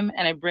halftime,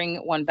 and I bring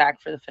one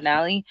back for the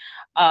finale.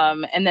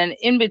 And then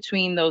in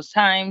between those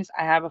times,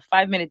 I have a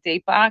 5-minute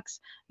date box.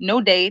 No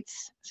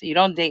dates, so you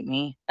don't date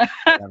me.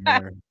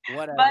 Whatever.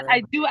 But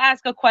I do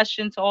ask a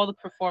question to all the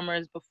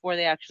performers before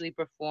they actually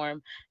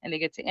perform, and they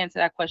get to answer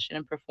that question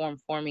and perform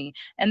for me.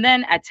 And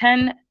then at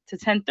 10 to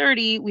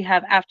 10:30, we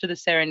have After the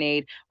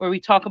Serenade, where we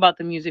talk about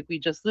the music we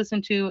just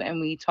listened to, and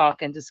we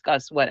talk and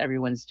discuss what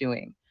everyone's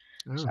doing.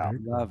 Oh, So, very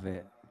cool. Love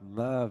it.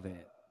 Love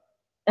it.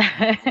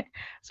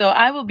 So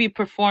I will be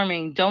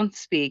performing "Don't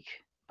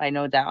Speak" by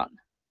No Doubt.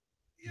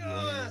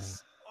 Yeah.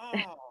 Yes.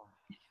 Oh,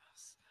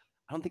 yes.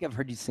 I don't think I've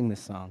heard you sing this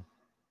song.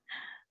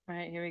 All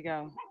right, here we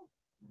go.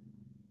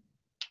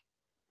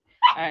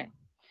 All right.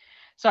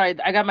 Sorry,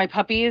 I got my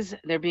puppies.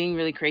 They're being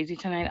really crazy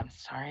tonight. I'm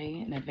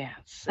sorry in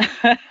advance.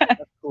 You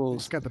Cool.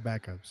 just got the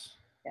backups.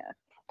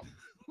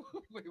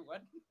 Wait,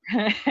 what?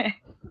 Yeah.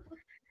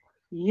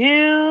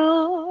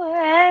 You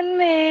and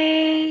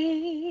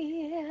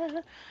me,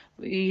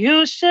 we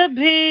used to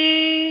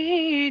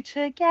be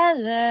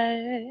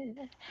together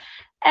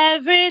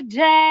every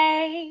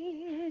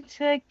day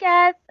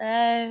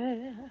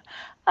together,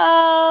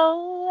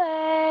 always.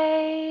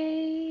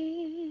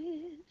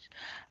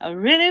 I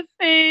really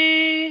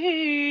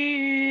feel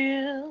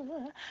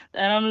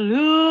that I'm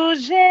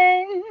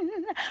losing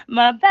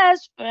my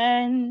best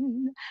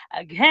friend.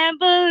 I can't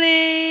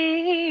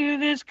believe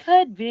this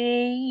could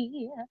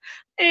be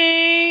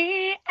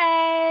the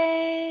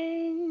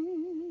end.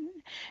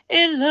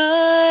 It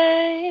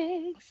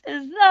looks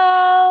as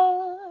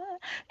though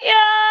you're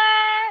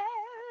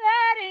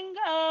letting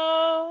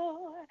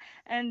go.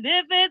 And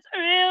if it's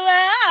real,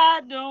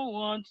 I don't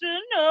want to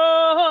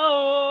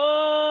know.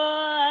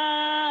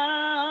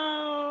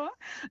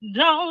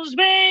 Don't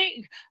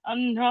speak, I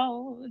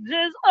know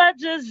just what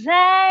you're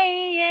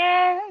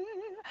saying.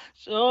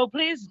 So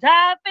please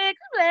stop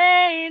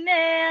explaining.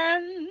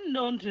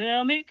 Don't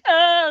tell me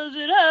 'cause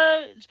it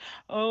hurts.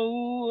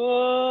 Oh,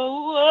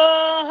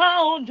 oh,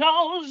 oh,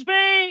 don't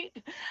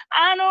speak.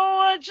 I know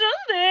what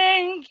you're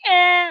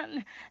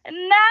thinking,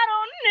 and I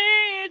don't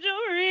need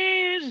your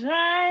reasons.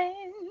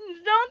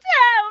 Don't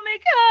tell me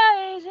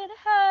 'cause it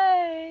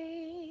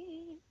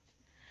hurts.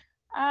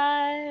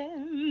 Our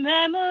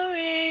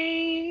memories,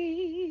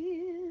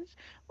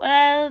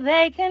 well,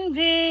 they can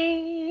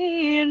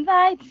be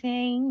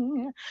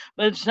inviting,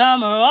 but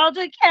some are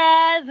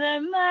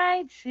altogether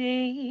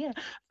mighty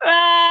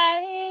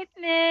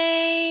frightening.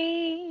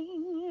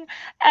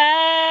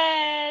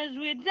 As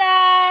we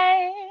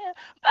die,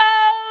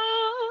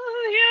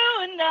 both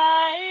you and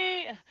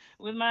I,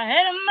 with my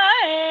head in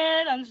my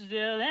head, I'm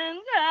still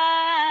in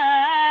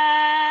cry.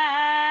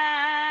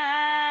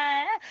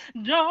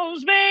 Don't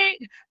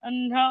speak, I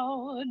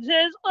know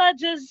just what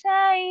you're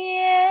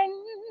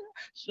saying.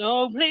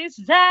 So please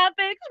stop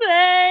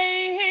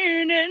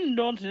explaining.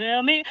 Don't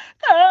tell me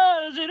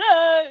 'cause it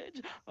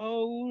hurts.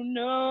 Oh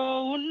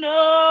no,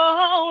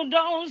 no,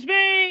 don't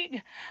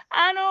speak.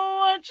 I know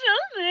what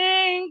you're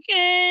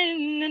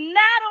thinking, and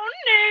I don't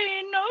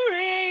need no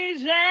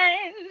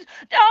reasons.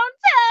 Don't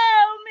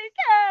tell me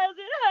 'cause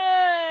it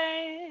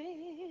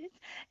hurts.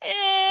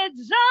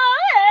 It's all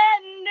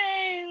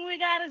ending. We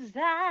gotta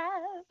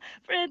stop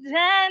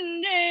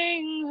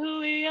pretending who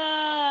we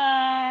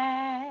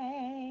are.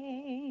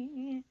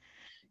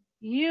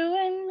 You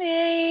and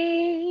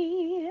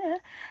me,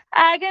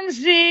 I can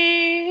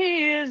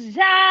see us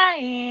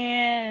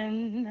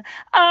dying,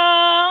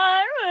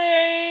 aren't we?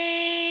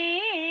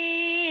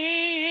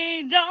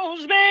 Don't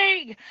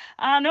speak,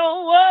 I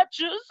know what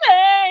you're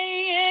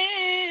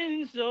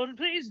saying, so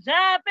please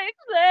stop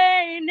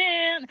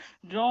explaining.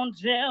 Don't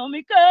tell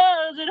me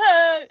 'cause it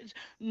hurts.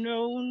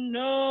 No,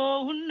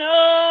 no,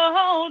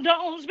 no,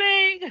 don't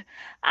speak.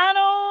 I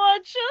know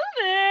what you're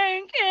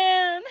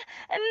thinking,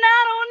 and I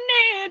don't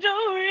need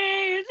your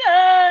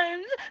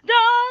reasons.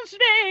 Don't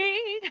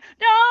speak,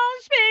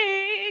 don't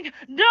speak,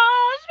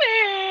 don't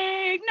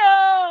speak.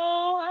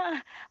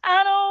 No,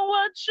 I know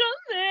what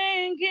you're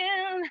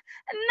thinking,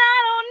 and I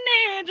don't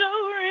need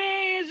your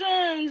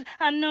reasons.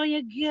 I know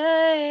you're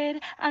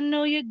good, I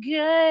know you're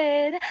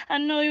good, I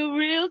know you're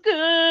real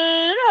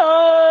good.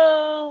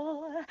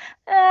 Oh,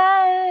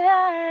 la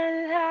la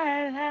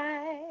la la.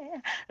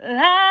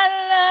 La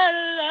la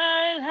la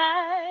la.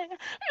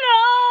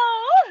 No,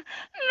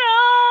 no.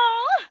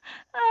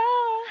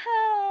 Oh,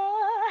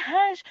 oh,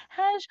 hush,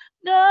 hush,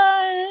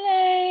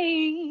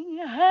 darling.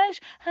 Hush,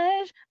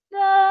 hush,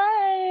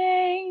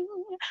 darling.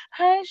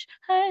 Hush,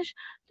 hush.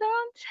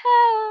 Don't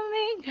tell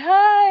me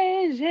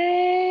 'cause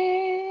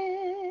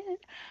it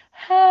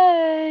hurts.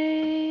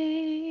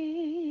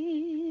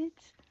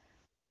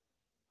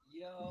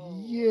 Yo,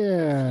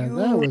 Yeah,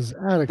 that you was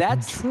out of that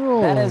is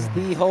control.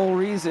 the whole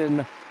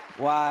reason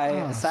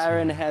why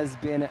Siren Awesome. has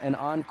been an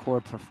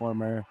encore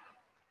performer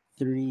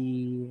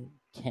 3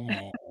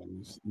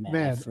 times, my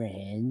Man,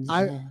 friends.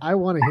 I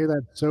want to hear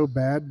that so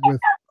bad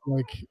with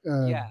like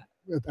Yeah,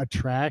 a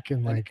track and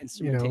and like,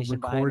 instrumentation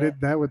behind it.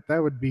 recorded.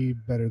 That would be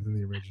better than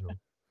the original.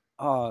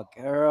 Oh,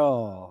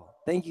 girl.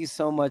 Thank you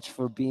so much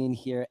for being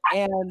here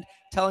and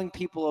telling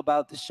people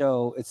about the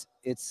show.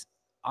 It's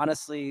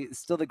honestly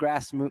still the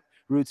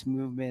grassroots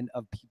movement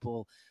of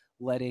people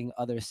letting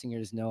other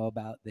singers know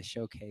about the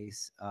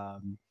showcase.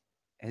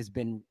 Has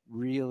been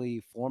really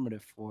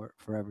formative for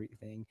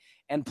everything.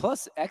 And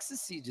plus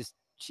Ecstasy just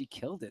she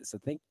killed it. So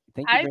thank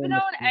you I've very much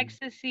known for being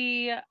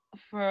Ecstasy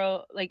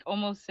for like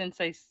almost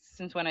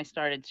since when I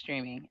started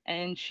streaming,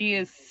 and she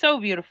is so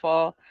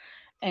beautiful.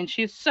 and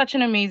she's such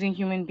an amazing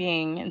human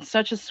being and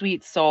such a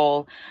sweet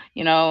soul.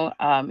 You know,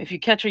 if you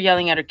catch her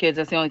yelling at her kids,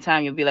 that's the only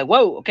time you'll be like,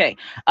 "Whoa, okay."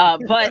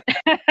 But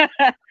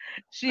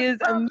she is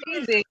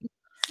amazing.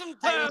 I love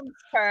Sometimes.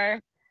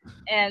 her,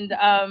 and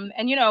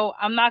you know,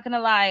 I'm not gonna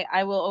lie,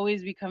 I will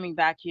always be coming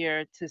back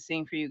here to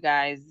sing for you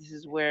guys. This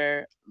is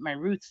where my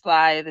roots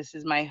lie. This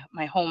is my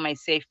home, my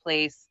safe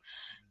place,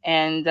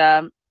 and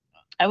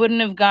I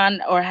wouldn't have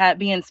gone or had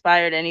be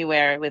inspired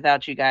anywhere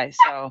without you guys.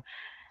 So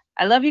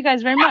I love you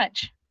guys very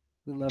much.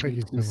 We love Thank you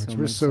you too so much. so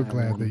We're much, so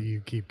glad that Siren.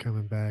 you keep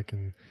coming back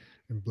and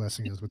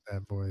blessing us with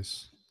that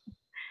voice.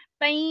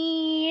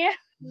 Bye.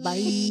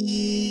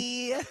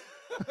 Bye.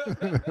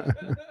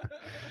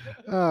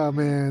 Oh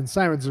man,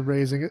 Sirens are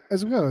raising it,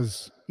 as well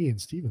as Ian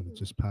Stevens that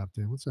just popped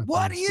in. What's up,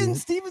 What? Ian Steven?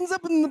 Stevens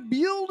up in the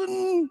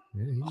building?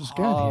 Yeah, he just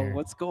got Oh, here.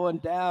 what's going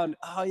down?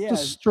 Oh yeah.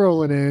 Just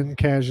strolling in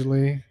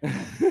casually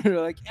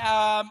Like,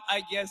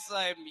 I guess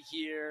I'm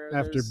here.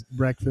 after There's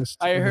breakfast.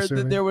 I I'm heard that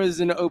assuming. there was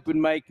an open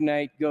mic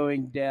night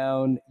going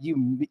down.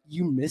 You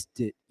missed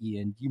it,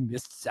 Ian. You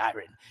missed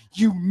Siren.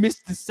 You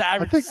missed the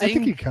Siren. I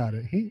think he caught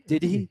it.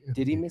 Did he? I Did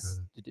think he caught miss?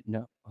 it. Did it?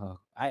 No. Oh,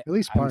 At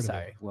least I'm part of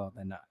sorry. it. Well,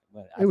 then not.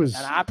 Well, It was.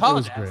 and I It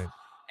was apologize. great.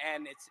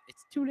 And it's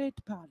too late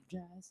to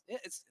apologize.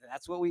 It's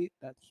that's what we.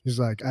 That's He's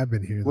like, I've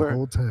been here the We're-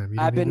 whole time. You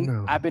don't even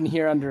know. I've been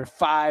here under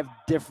 5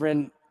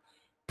 different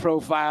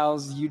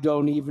profiles. You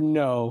don't even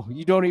know.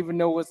 You don't even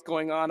know what's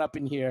going on up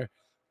in here.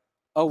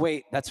 Oh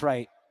wait, that's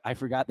right. I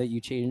forgot that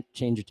you changed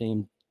your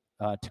name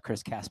to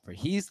Chris Casper.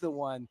 He's the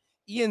one.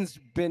 Ian's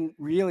been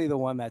really the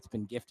one that's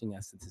been gifting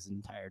us this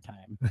entire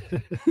time.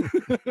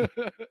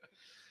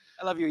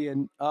 I love you,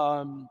 Ian.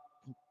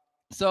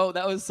 So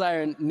that was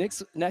Siren.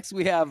 Next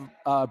we have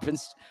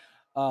Prince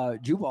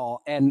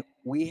Jubal, and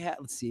we had,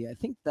 let's see, I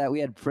think that we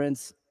had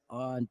Prince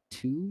on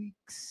 2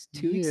 weeks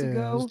It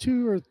ago. was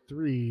 2 or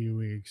 3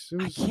 weeks.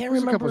 I can't it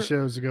was a couple remember.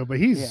 shows ago, but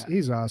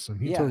he's awesome.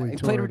 He totally he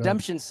tore played it up.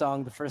 Redemption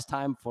Song the first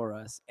time for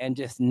us and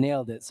just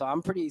nailed it. So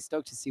I'm pretty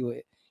stoked to see what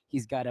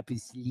he's got up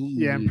his sleeve.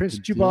 Yeah, and Prince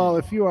Jubal,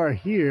 if you are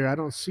here, I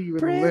don't see you in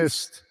Prince, the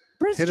list.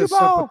 Prince Hit Jubal,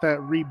 us up with that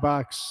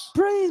Rebox.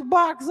 please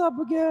box up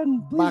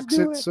again. Please Box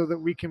do it so that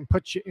we can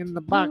put you in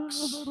the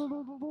box.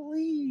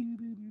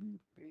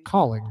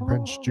 Calling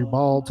Prince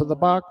Jubal to the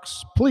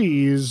box.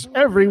 Please,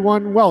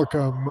 everyone,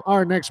 welcome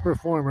our next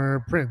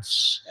performer,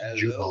 Prince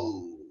Jubal.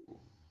 Hello.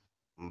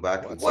 I'm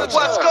back. What's going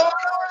up?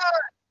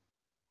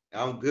 on?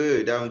 I'm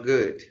good. I'm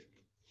good.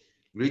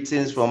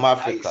 Greetings from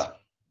Africa.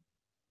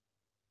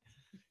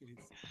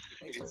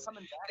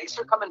 Thanks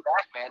for coming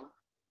back, man.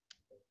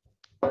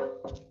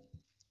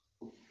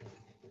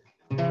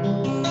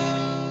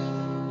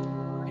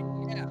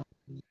 Yeah.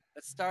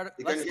 Let's start.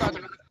 You Let's can start.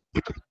 hear me?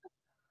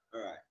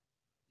 All right.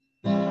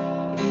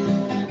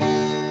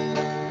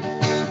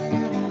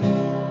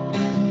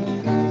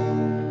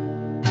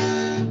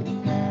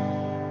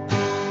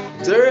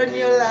 Turn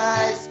your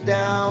lights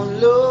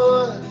down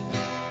low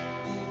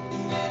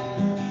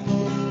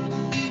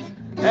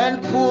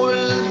and pull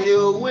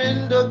your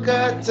window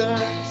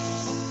curtains.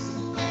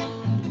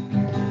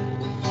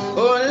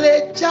 Oh,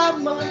 let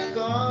Chapman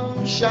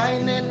come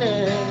shining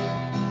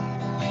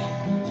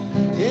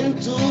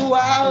into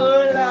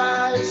our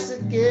lives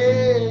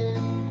again,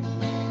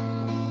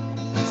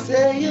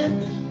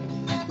 saying,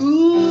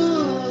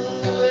 ooh,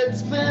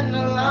 it's been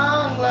a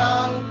long,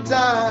 long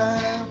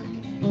time.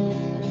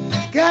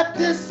 Got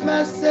this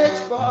message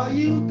for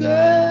you,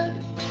 girl,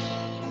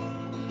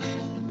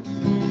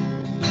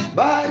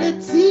 but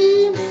it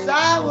seems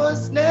I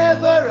was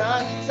never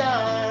on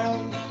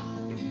time.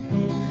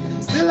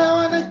 Still I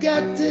wanna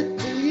get it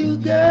to you,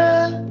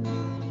 girl,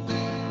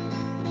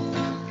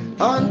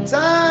 on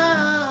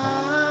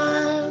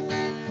time,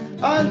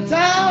 on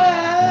time.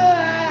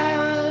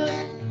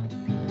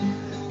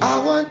 I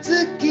want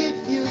to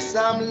give you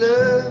some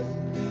love.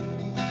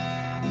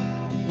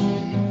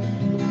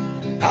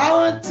 I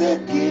want to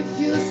give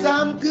you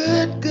some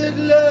good, good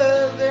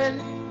loving.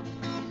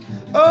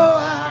 Oh,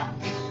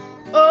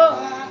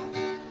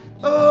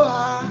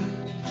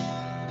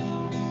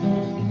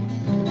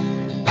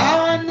 I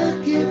want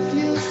to give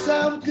you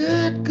some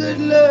good, good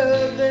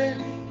loving.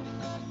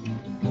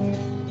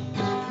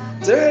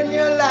 Turn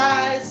your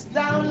lights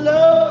down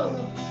low.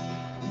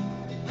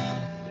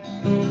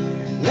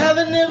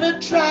 Never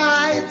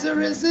try to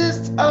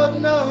resist, oh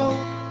no.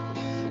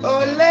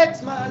 Oh,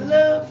 let my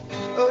love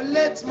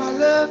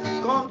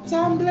come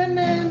tumbling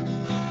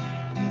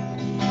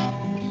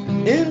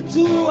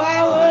into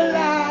our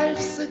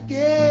lives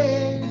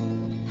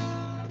again,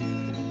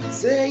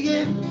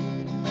 saying,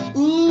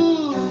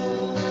 ooh,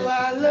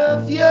 I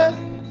love you,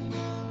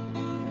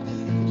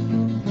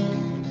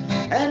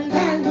 and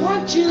I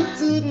want you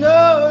to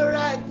know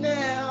right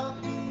now,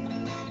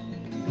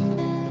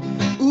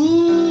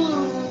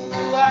 ooh,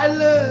 I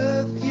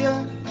love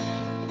you.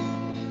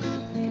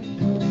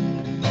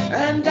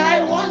 And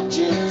I want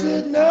you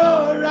to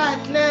know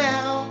right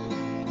now,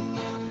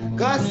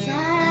 cause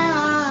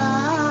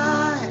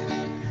I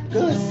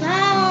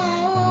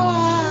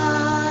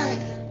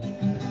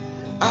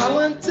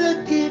want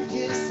to give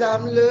you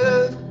some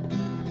love.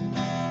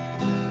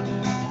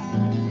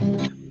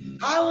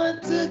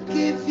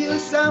 give you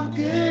some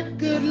good,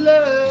 good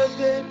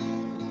loving.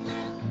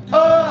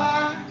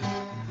 Oh,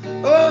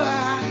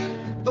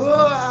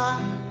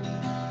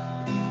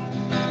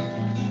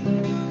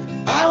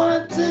 I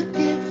want to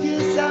give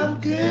you some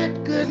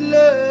good, good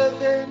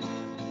loving.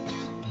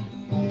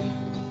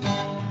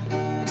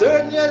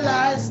 Turn your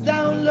lights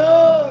down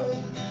low.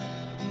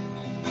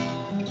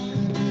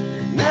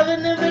 Never,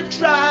 never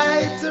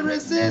try to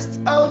resist.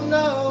 Oh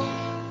no.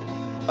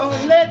 Oh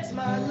let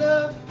my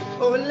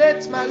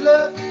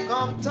love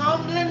come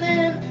tumbling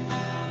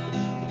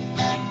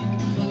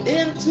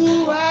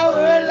into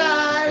our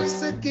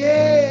lives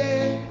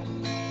again.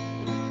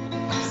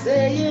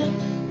 Saying,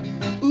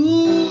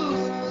 ooh,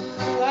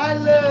 I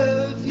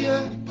love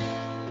you.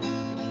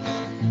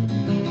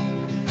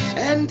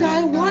 And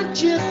I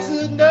want you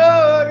to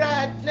know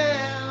right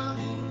now.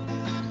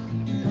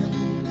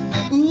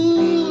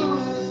 Ooh,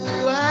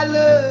 I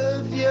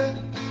love you.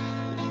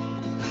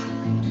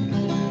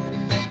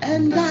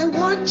 And I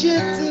want you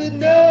to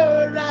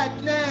know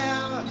right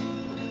now.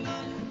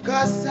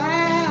 Cause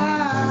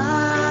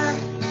I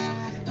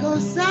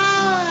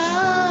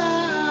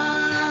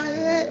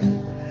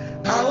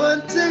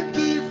want to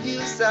give you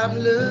some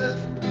love.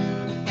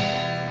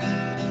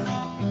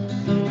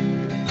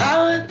 I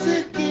want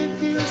to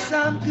give you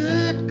some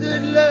good,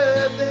 good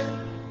loving.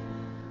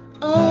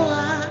 Oh,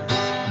 I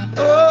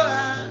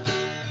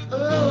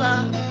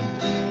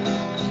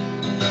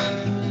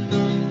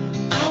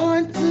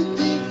want to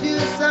give you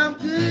some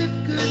good,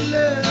 good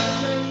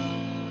loving.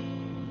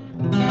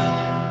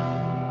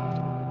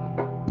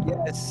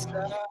 Yes.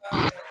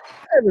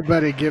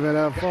 Everybody give it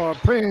up for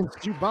Prince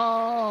Mr.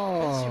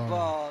 Jubal.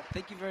 Ball,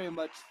 thank you very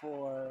much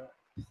for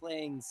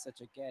playing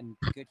such, again,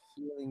 good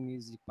healing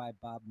music by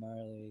Bob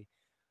Marley.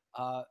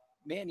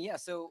 Man, yeah,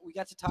 so we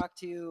got to talk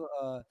to you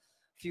a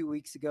few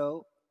weeks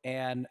ago,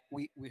 and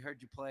we heard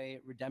you play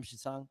Redemption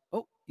Song.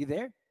 Oh, you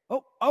there?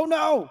 Oh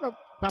no! Oh,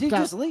 Did he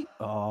popped just out. leave?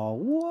 Oh,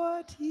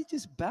 what? He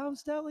just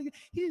bounced out like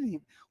he didn't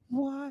even.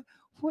 Why?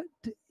 What?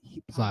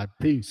 He It's like,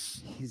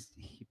 peace.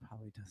 he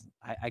probably doesn't.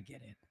 I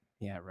get it.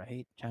 Yeah,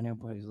 right. Johnny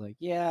Boy was like,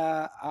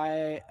 yeah,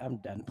 I'm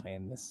done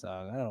playing this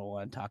song. I don't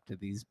want to talk to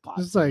these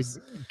It's like possums.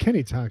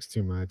 Kenny talks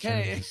too much.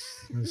 Kenny.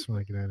 I just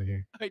want to get out of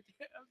here. I'm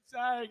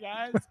sorry,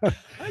 guys.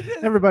 I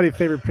just, Everybody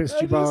favorite Prince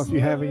Jubal if you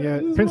haven't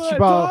yet. Prince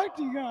Jubal, talk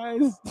to you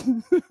guys.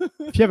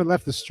 if you haven't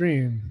left the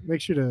stream,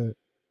 make sure to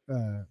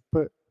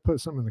put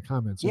something in the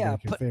comments so Yeah,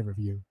 everybody can favorite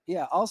you.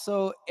 Yeah.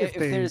 Also, If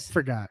they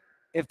forgot.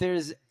 if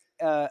there's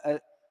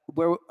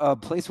a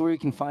place where we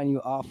can find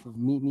you off of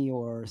Meet Me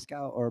or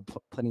Scout or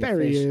Plenty of There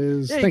Fish. he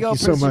is. There you Thank go, you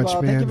so Prince much,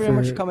 Jubal. man. Thank you very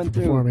much for coming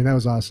through. performing. That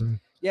was awesome.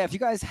 Yeah, if you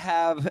guys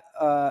have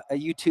a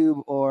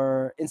YouTube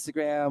or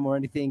Instagram or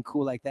anything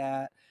cool like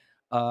that,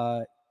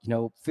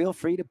 feel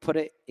free to put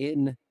it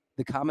in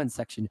the comment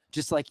section,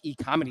 just like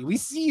e-comedy. We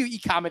see you,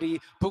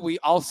 e-comedy, but we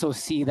also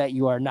see that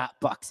you are not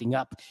boxing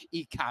up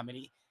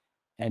e-comedy.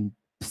 And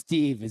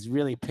Steve is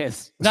really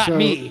pissed. Not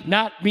me.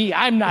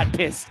 I'm not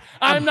pissed.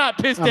 I'm not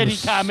pissed at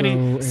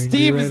e-comedy. so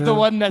Steve angry is right the now.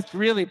 one that's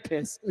really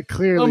pissed.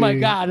 Clearly. Oh my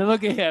God,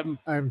 look at him.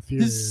 I'm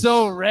furious. He's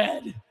so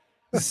red.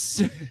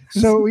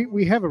 So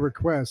we have a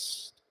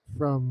request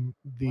from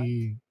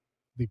the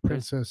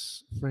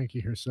Princess Frankie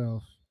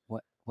herself.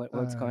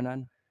 What's going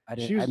on? I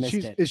missed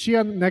it. Is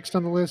she next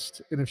on the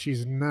list? And if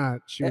she's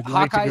not, she would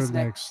like to go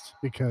next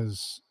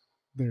because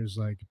there's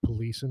like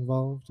police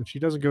involved. If she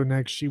doesn't go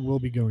next, she will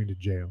be going to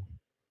jail.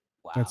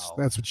 Wow.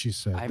 That's what she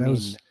said. I That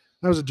mean,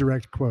 was a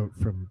direct quote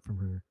from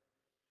her.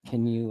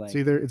 Can you like?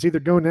 It's either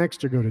go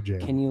next or go to jail.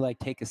 Can you like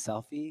take a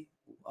selfie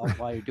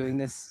while you're doing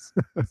this,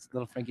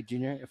 little Frankie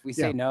Jr.? If we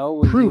say Yeah,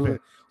 no, prove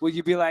it. Will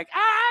you be like,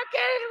 I'm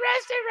getting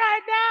arrested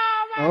right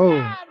now? Oh my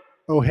God.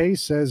 Hay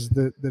says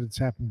that it's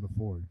happened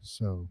before,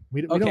 so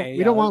we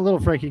don't want little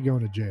Frankie going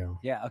to jail.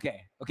 Yeah.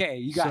 Okay.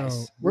 You guys,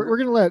 so we're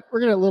gonna let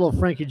little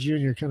Frankie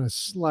Jr. kind of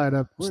slide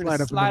up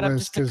slide the up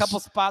list just a couple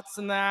spots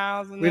in the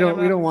house. We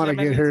don't want to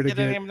get her to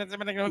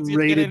get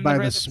raided by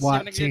the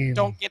SWAT team.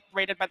 Don't get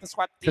raided by the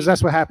SWAT team. Because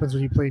that's what happens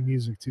when you play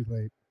music too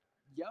late.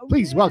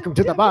 Please welcome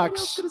to the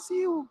box, Good to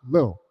see you.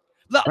 Lil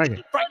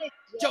Frankie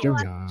Jr. For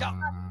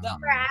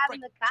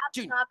having the cops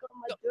knock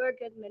on my door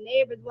because my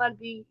neighbors want to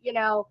be,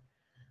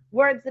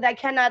 words that I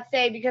cannot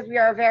say because we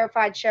are a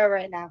verified show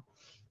right now.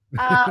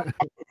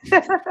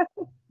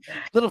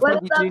 Little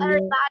Frankie What's up, Jr.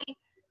 everybody?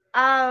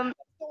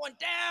 Going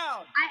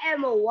down. I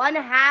am one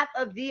half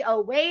of the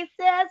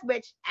Oasis,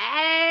 which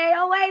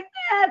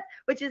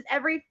is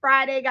every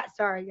Friday.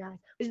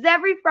 Which is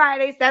every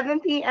Friday, 7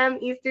 p.m.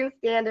 Eastern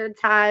Standard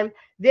Time.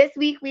 This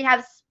week we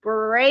have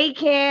Spray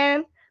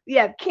Can. We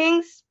have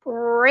King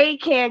Spray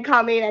Can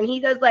coming, and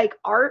he does like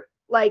art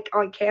like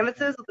on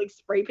canvases with like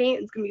spray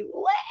paint. It's gonna be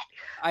lit.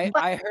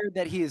 I heard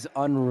that he is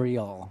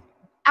unreal.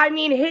 I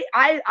mean,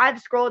 I've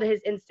scrolled his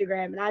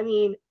Instagram, and I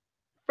mean,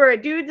 for a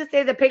dude to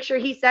say the picture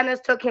he sent us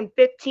took him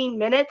 15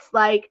 minutes,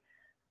 like,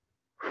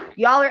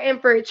 y'all are in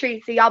for a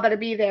treat, so y'all better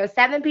be there.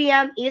 7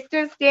 p.m.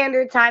 Eastern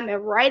Standard Time,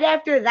 and right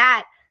after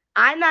that,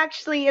 I'm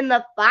actually in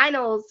the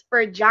finals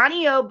for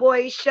Johnny O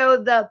Boy's show,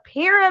 The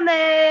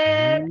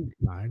Pyramid.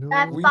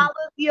 That Finally. We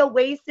follows the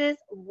Oasis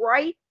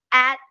right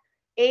at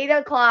 8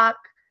 o'clock.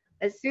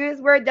 As soon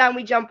as we're done,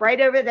 we jump right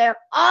over there.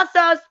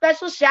 Also,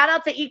 special shout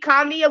out to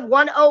eComedy of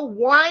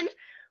 101.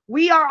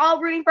 We are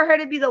all rooting for her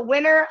to be the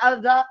winner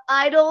of the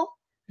Idol,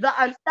 the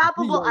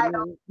Unstoppable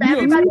Idol. So the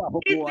everybody, please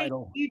unstoppable make sure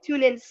idol. you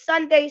tune in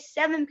Sunday,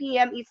 7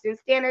 p.m. Eastern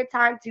Standard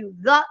Time to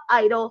The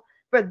Idol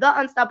for the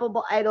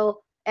Unstoppable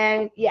Idol.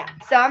 And yeah,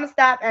 so I'm gonna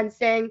stop and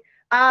sing.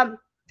 Um,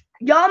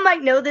 Y'all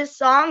might know this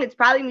song. It's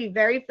probably gonna be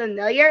very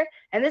familiar.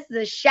 And this is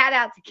a shout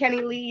out to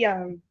Kenny Lee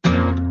Young.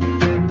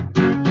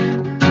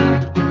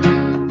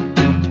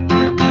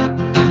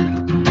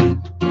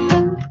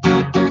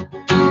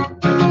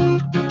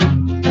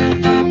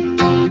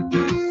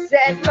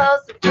 Says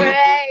most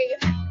afraid,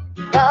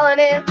 falling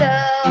in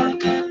love.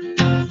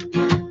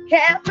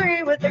 Can't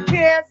breathe with the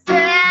kiss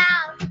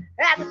sound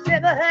at the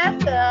tip of her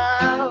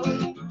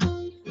tongue.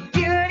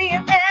 Beauty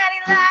of any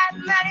life,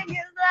 money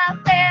is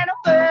lost in a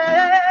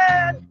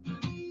word.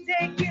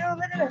 Take you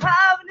with a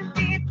heart and a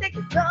feet, take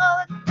your soul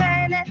and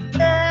pain and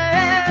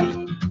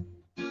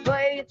turn.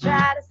 Boy, you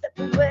try to step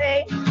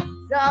away,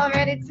 it's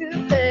already too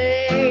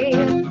late.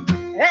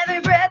 Every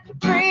breath you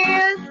breathe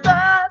is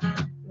lost,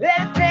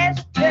 every breath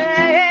you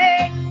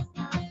take.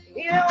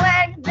 Even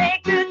when you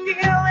make a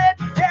deal with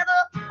the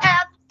devil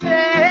has to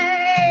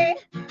say.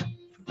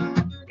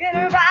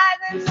 Gonna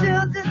rise and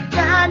shoot to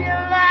shine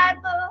your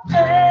life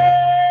away.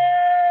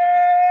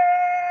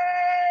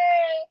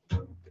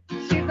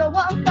 She's the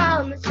one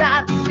calling the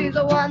shots. She's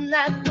the one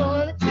that's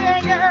pulling the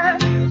trigger.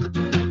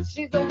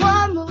 She's the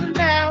one moving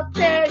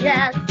mountains.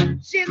 Yes,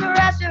 she's a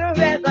rushing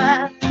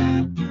river.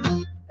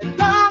 As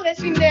long as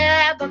she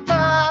never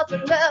falls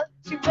in love,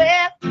 she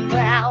wears the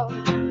crown.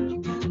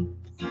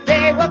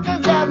 Say what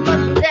goes up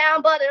must go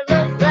down, but it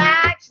looks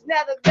like she's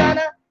never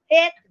gonna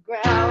hit the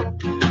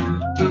ground.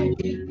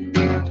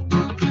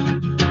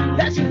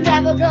 That she's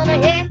never gonna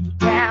hit the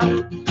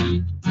ground.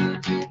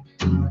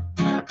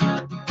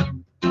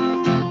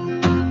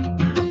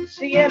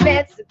 She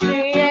admits to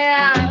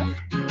being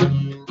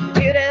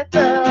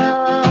beautiful,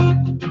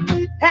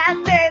 has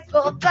taste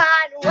for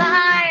fine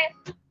wine,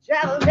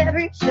 travels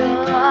every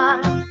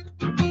shore,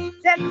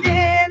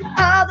 tempting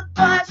all the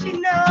boys she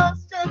knows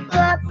just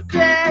what to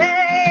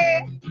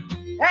say.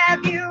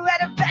 Have you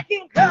had a beck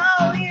and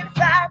call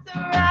inside to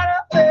run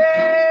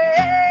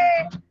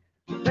away?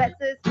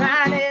 Restless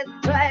mind is the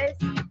price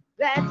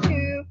that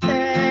you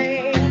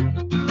pay.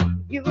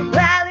 You will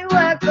gladly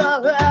work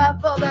for her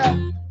for the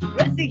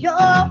rest of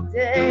your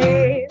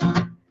days.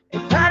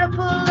 It's hard to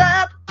pull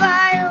up a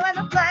fire when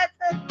the fight's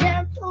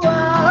against the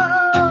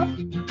wall.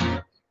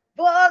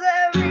 For the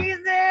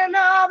reason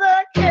all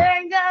the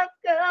kingdom's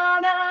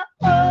gonna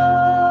hold.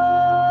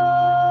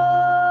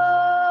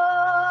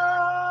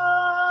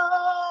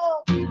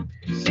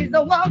 She's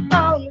the one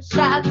calling the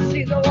shots.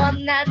 She's the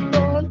one that's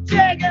pulling the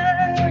trigger.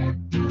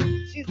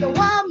 She's the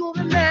one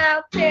moving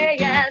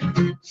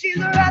mountains. She's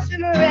a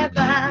rushing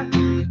river.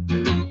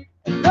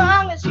 As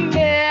long as she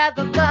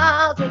never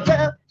falls in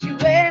love, she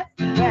wears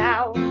the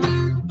crown.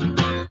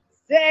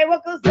 Say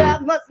what goes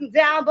up must come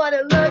down, but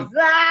it looks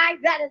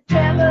like that it's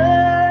never.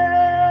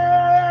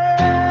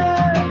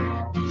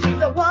 She's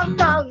the one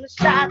calling the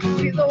shots.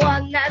 She's the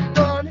one that's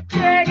pulling the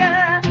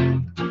trigger.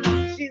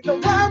 She's the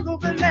one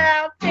moving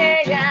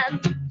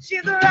mountains.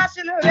 She's a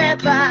rushing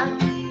river.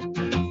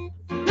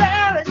 As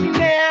long as she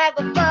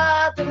never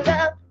falls in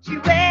love, she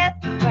wears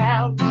the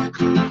crown.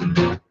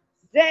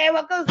 Say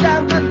what goes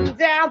up must come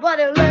down, but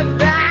it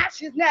looks like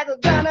she's never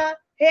gonna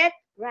hit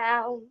the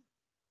ground.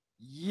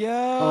 Yo.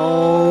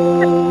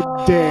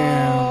 Oh,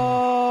 damn.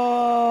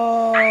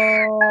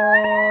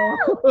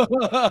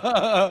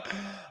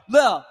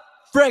 Lil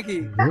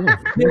Frankie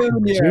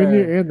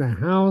Junior in the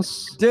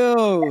house.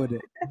 Dude.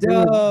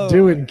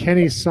 Doing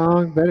Kenny's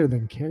song better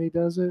than Kenny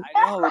does it.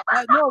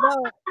 I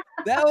know.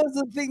 That was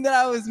the thing that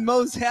I was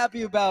most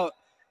happy about,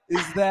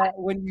 is that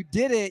when you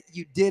did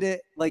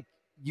it like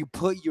you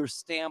put your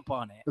stamp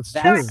on it. That's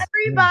So true.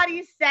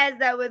 everybody says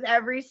that with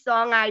every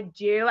song I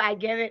do, I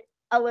give it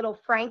a little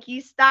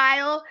Frankie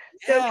style.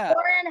 So Yeah.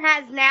 Corin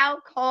has now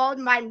called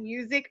my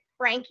music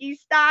Frankie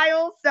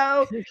style.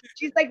 So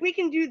she's like, we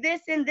can do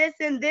this and this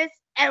and this,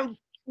 and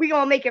we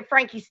gonna make it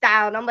Frankie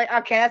style. And I'm like,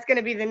 okay, that's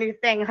gonna be the new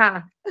thing,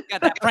 huh?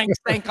 Got that Frank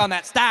stank on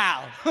that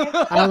style.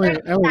 I only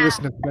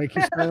listen to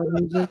Frankie style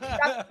music.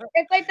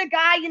 It's like the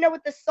guy,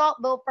 with the salt,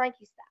 little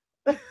Frankie style.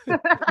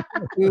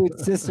 Dude,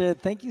 sister,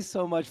 thank you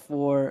so much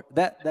for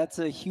that. That's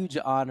a huge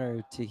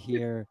honor to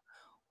hear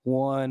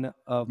one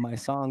of my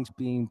songs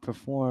being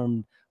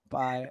performed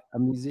by a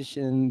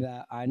musician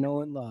that I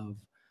know and love.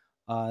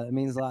 It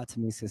means a lot to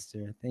me,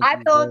 sister. Thank I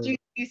you. told you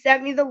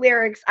sent me the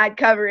lyrics, I'd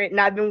cover it, and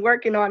I've been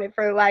working on it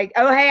for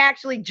hey,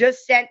 actually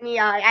just sent me,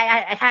 I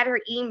had her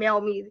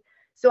email me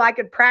so I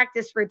could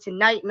practice for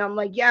tonight, and I'm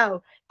like,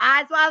 yo,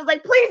 I was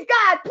like, please,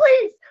 God,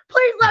 please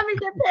let me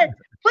get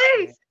picked,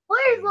 please,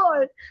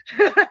 Lord.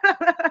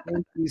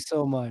 Thank you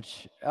so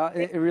much.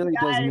 It really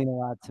does mean a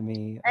lot to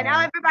me. And now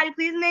everybody,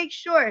 please make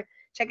sure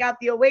Check out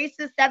the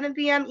Oasis, 7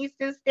 p.m.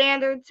 Eastern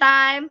Standard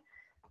Time.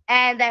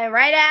 And then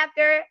right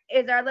after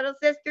is our little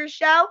sister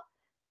show,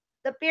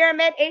 The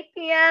Pyramid, 8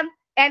 p.m.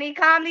 Any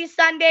Comedy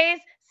Sundays,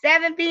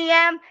 7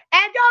 p.m.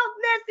 And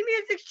don't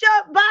miss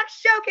the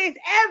Box Showcase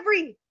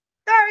every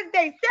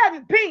Thursday,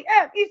 7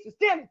 p.m. Eastern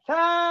Standard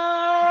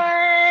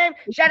Time.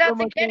 Shout out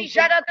to Kenny.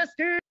 Shout out to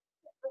Stu.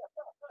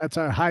 That's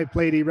our hype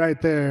lady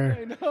right there.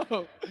 I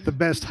know. The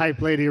best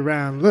hype lady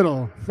around,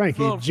 little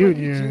Frankie Little Jr.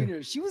 Frankie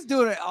Jr. She was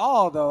doing it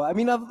all though. I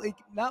mean, like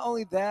not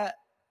only that,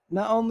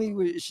 not only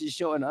was she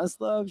showing us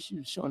love, she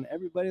was showing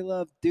everybody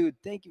love. Dude,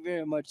 thank you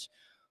very much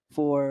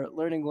for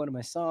learning one of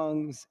my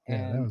songs Yeah,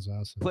 and that was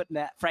awesome. putting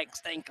that Frank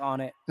Stank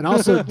on it. And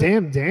also,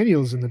 damn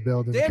Daniel's in the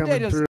building Dan coming Daniels through.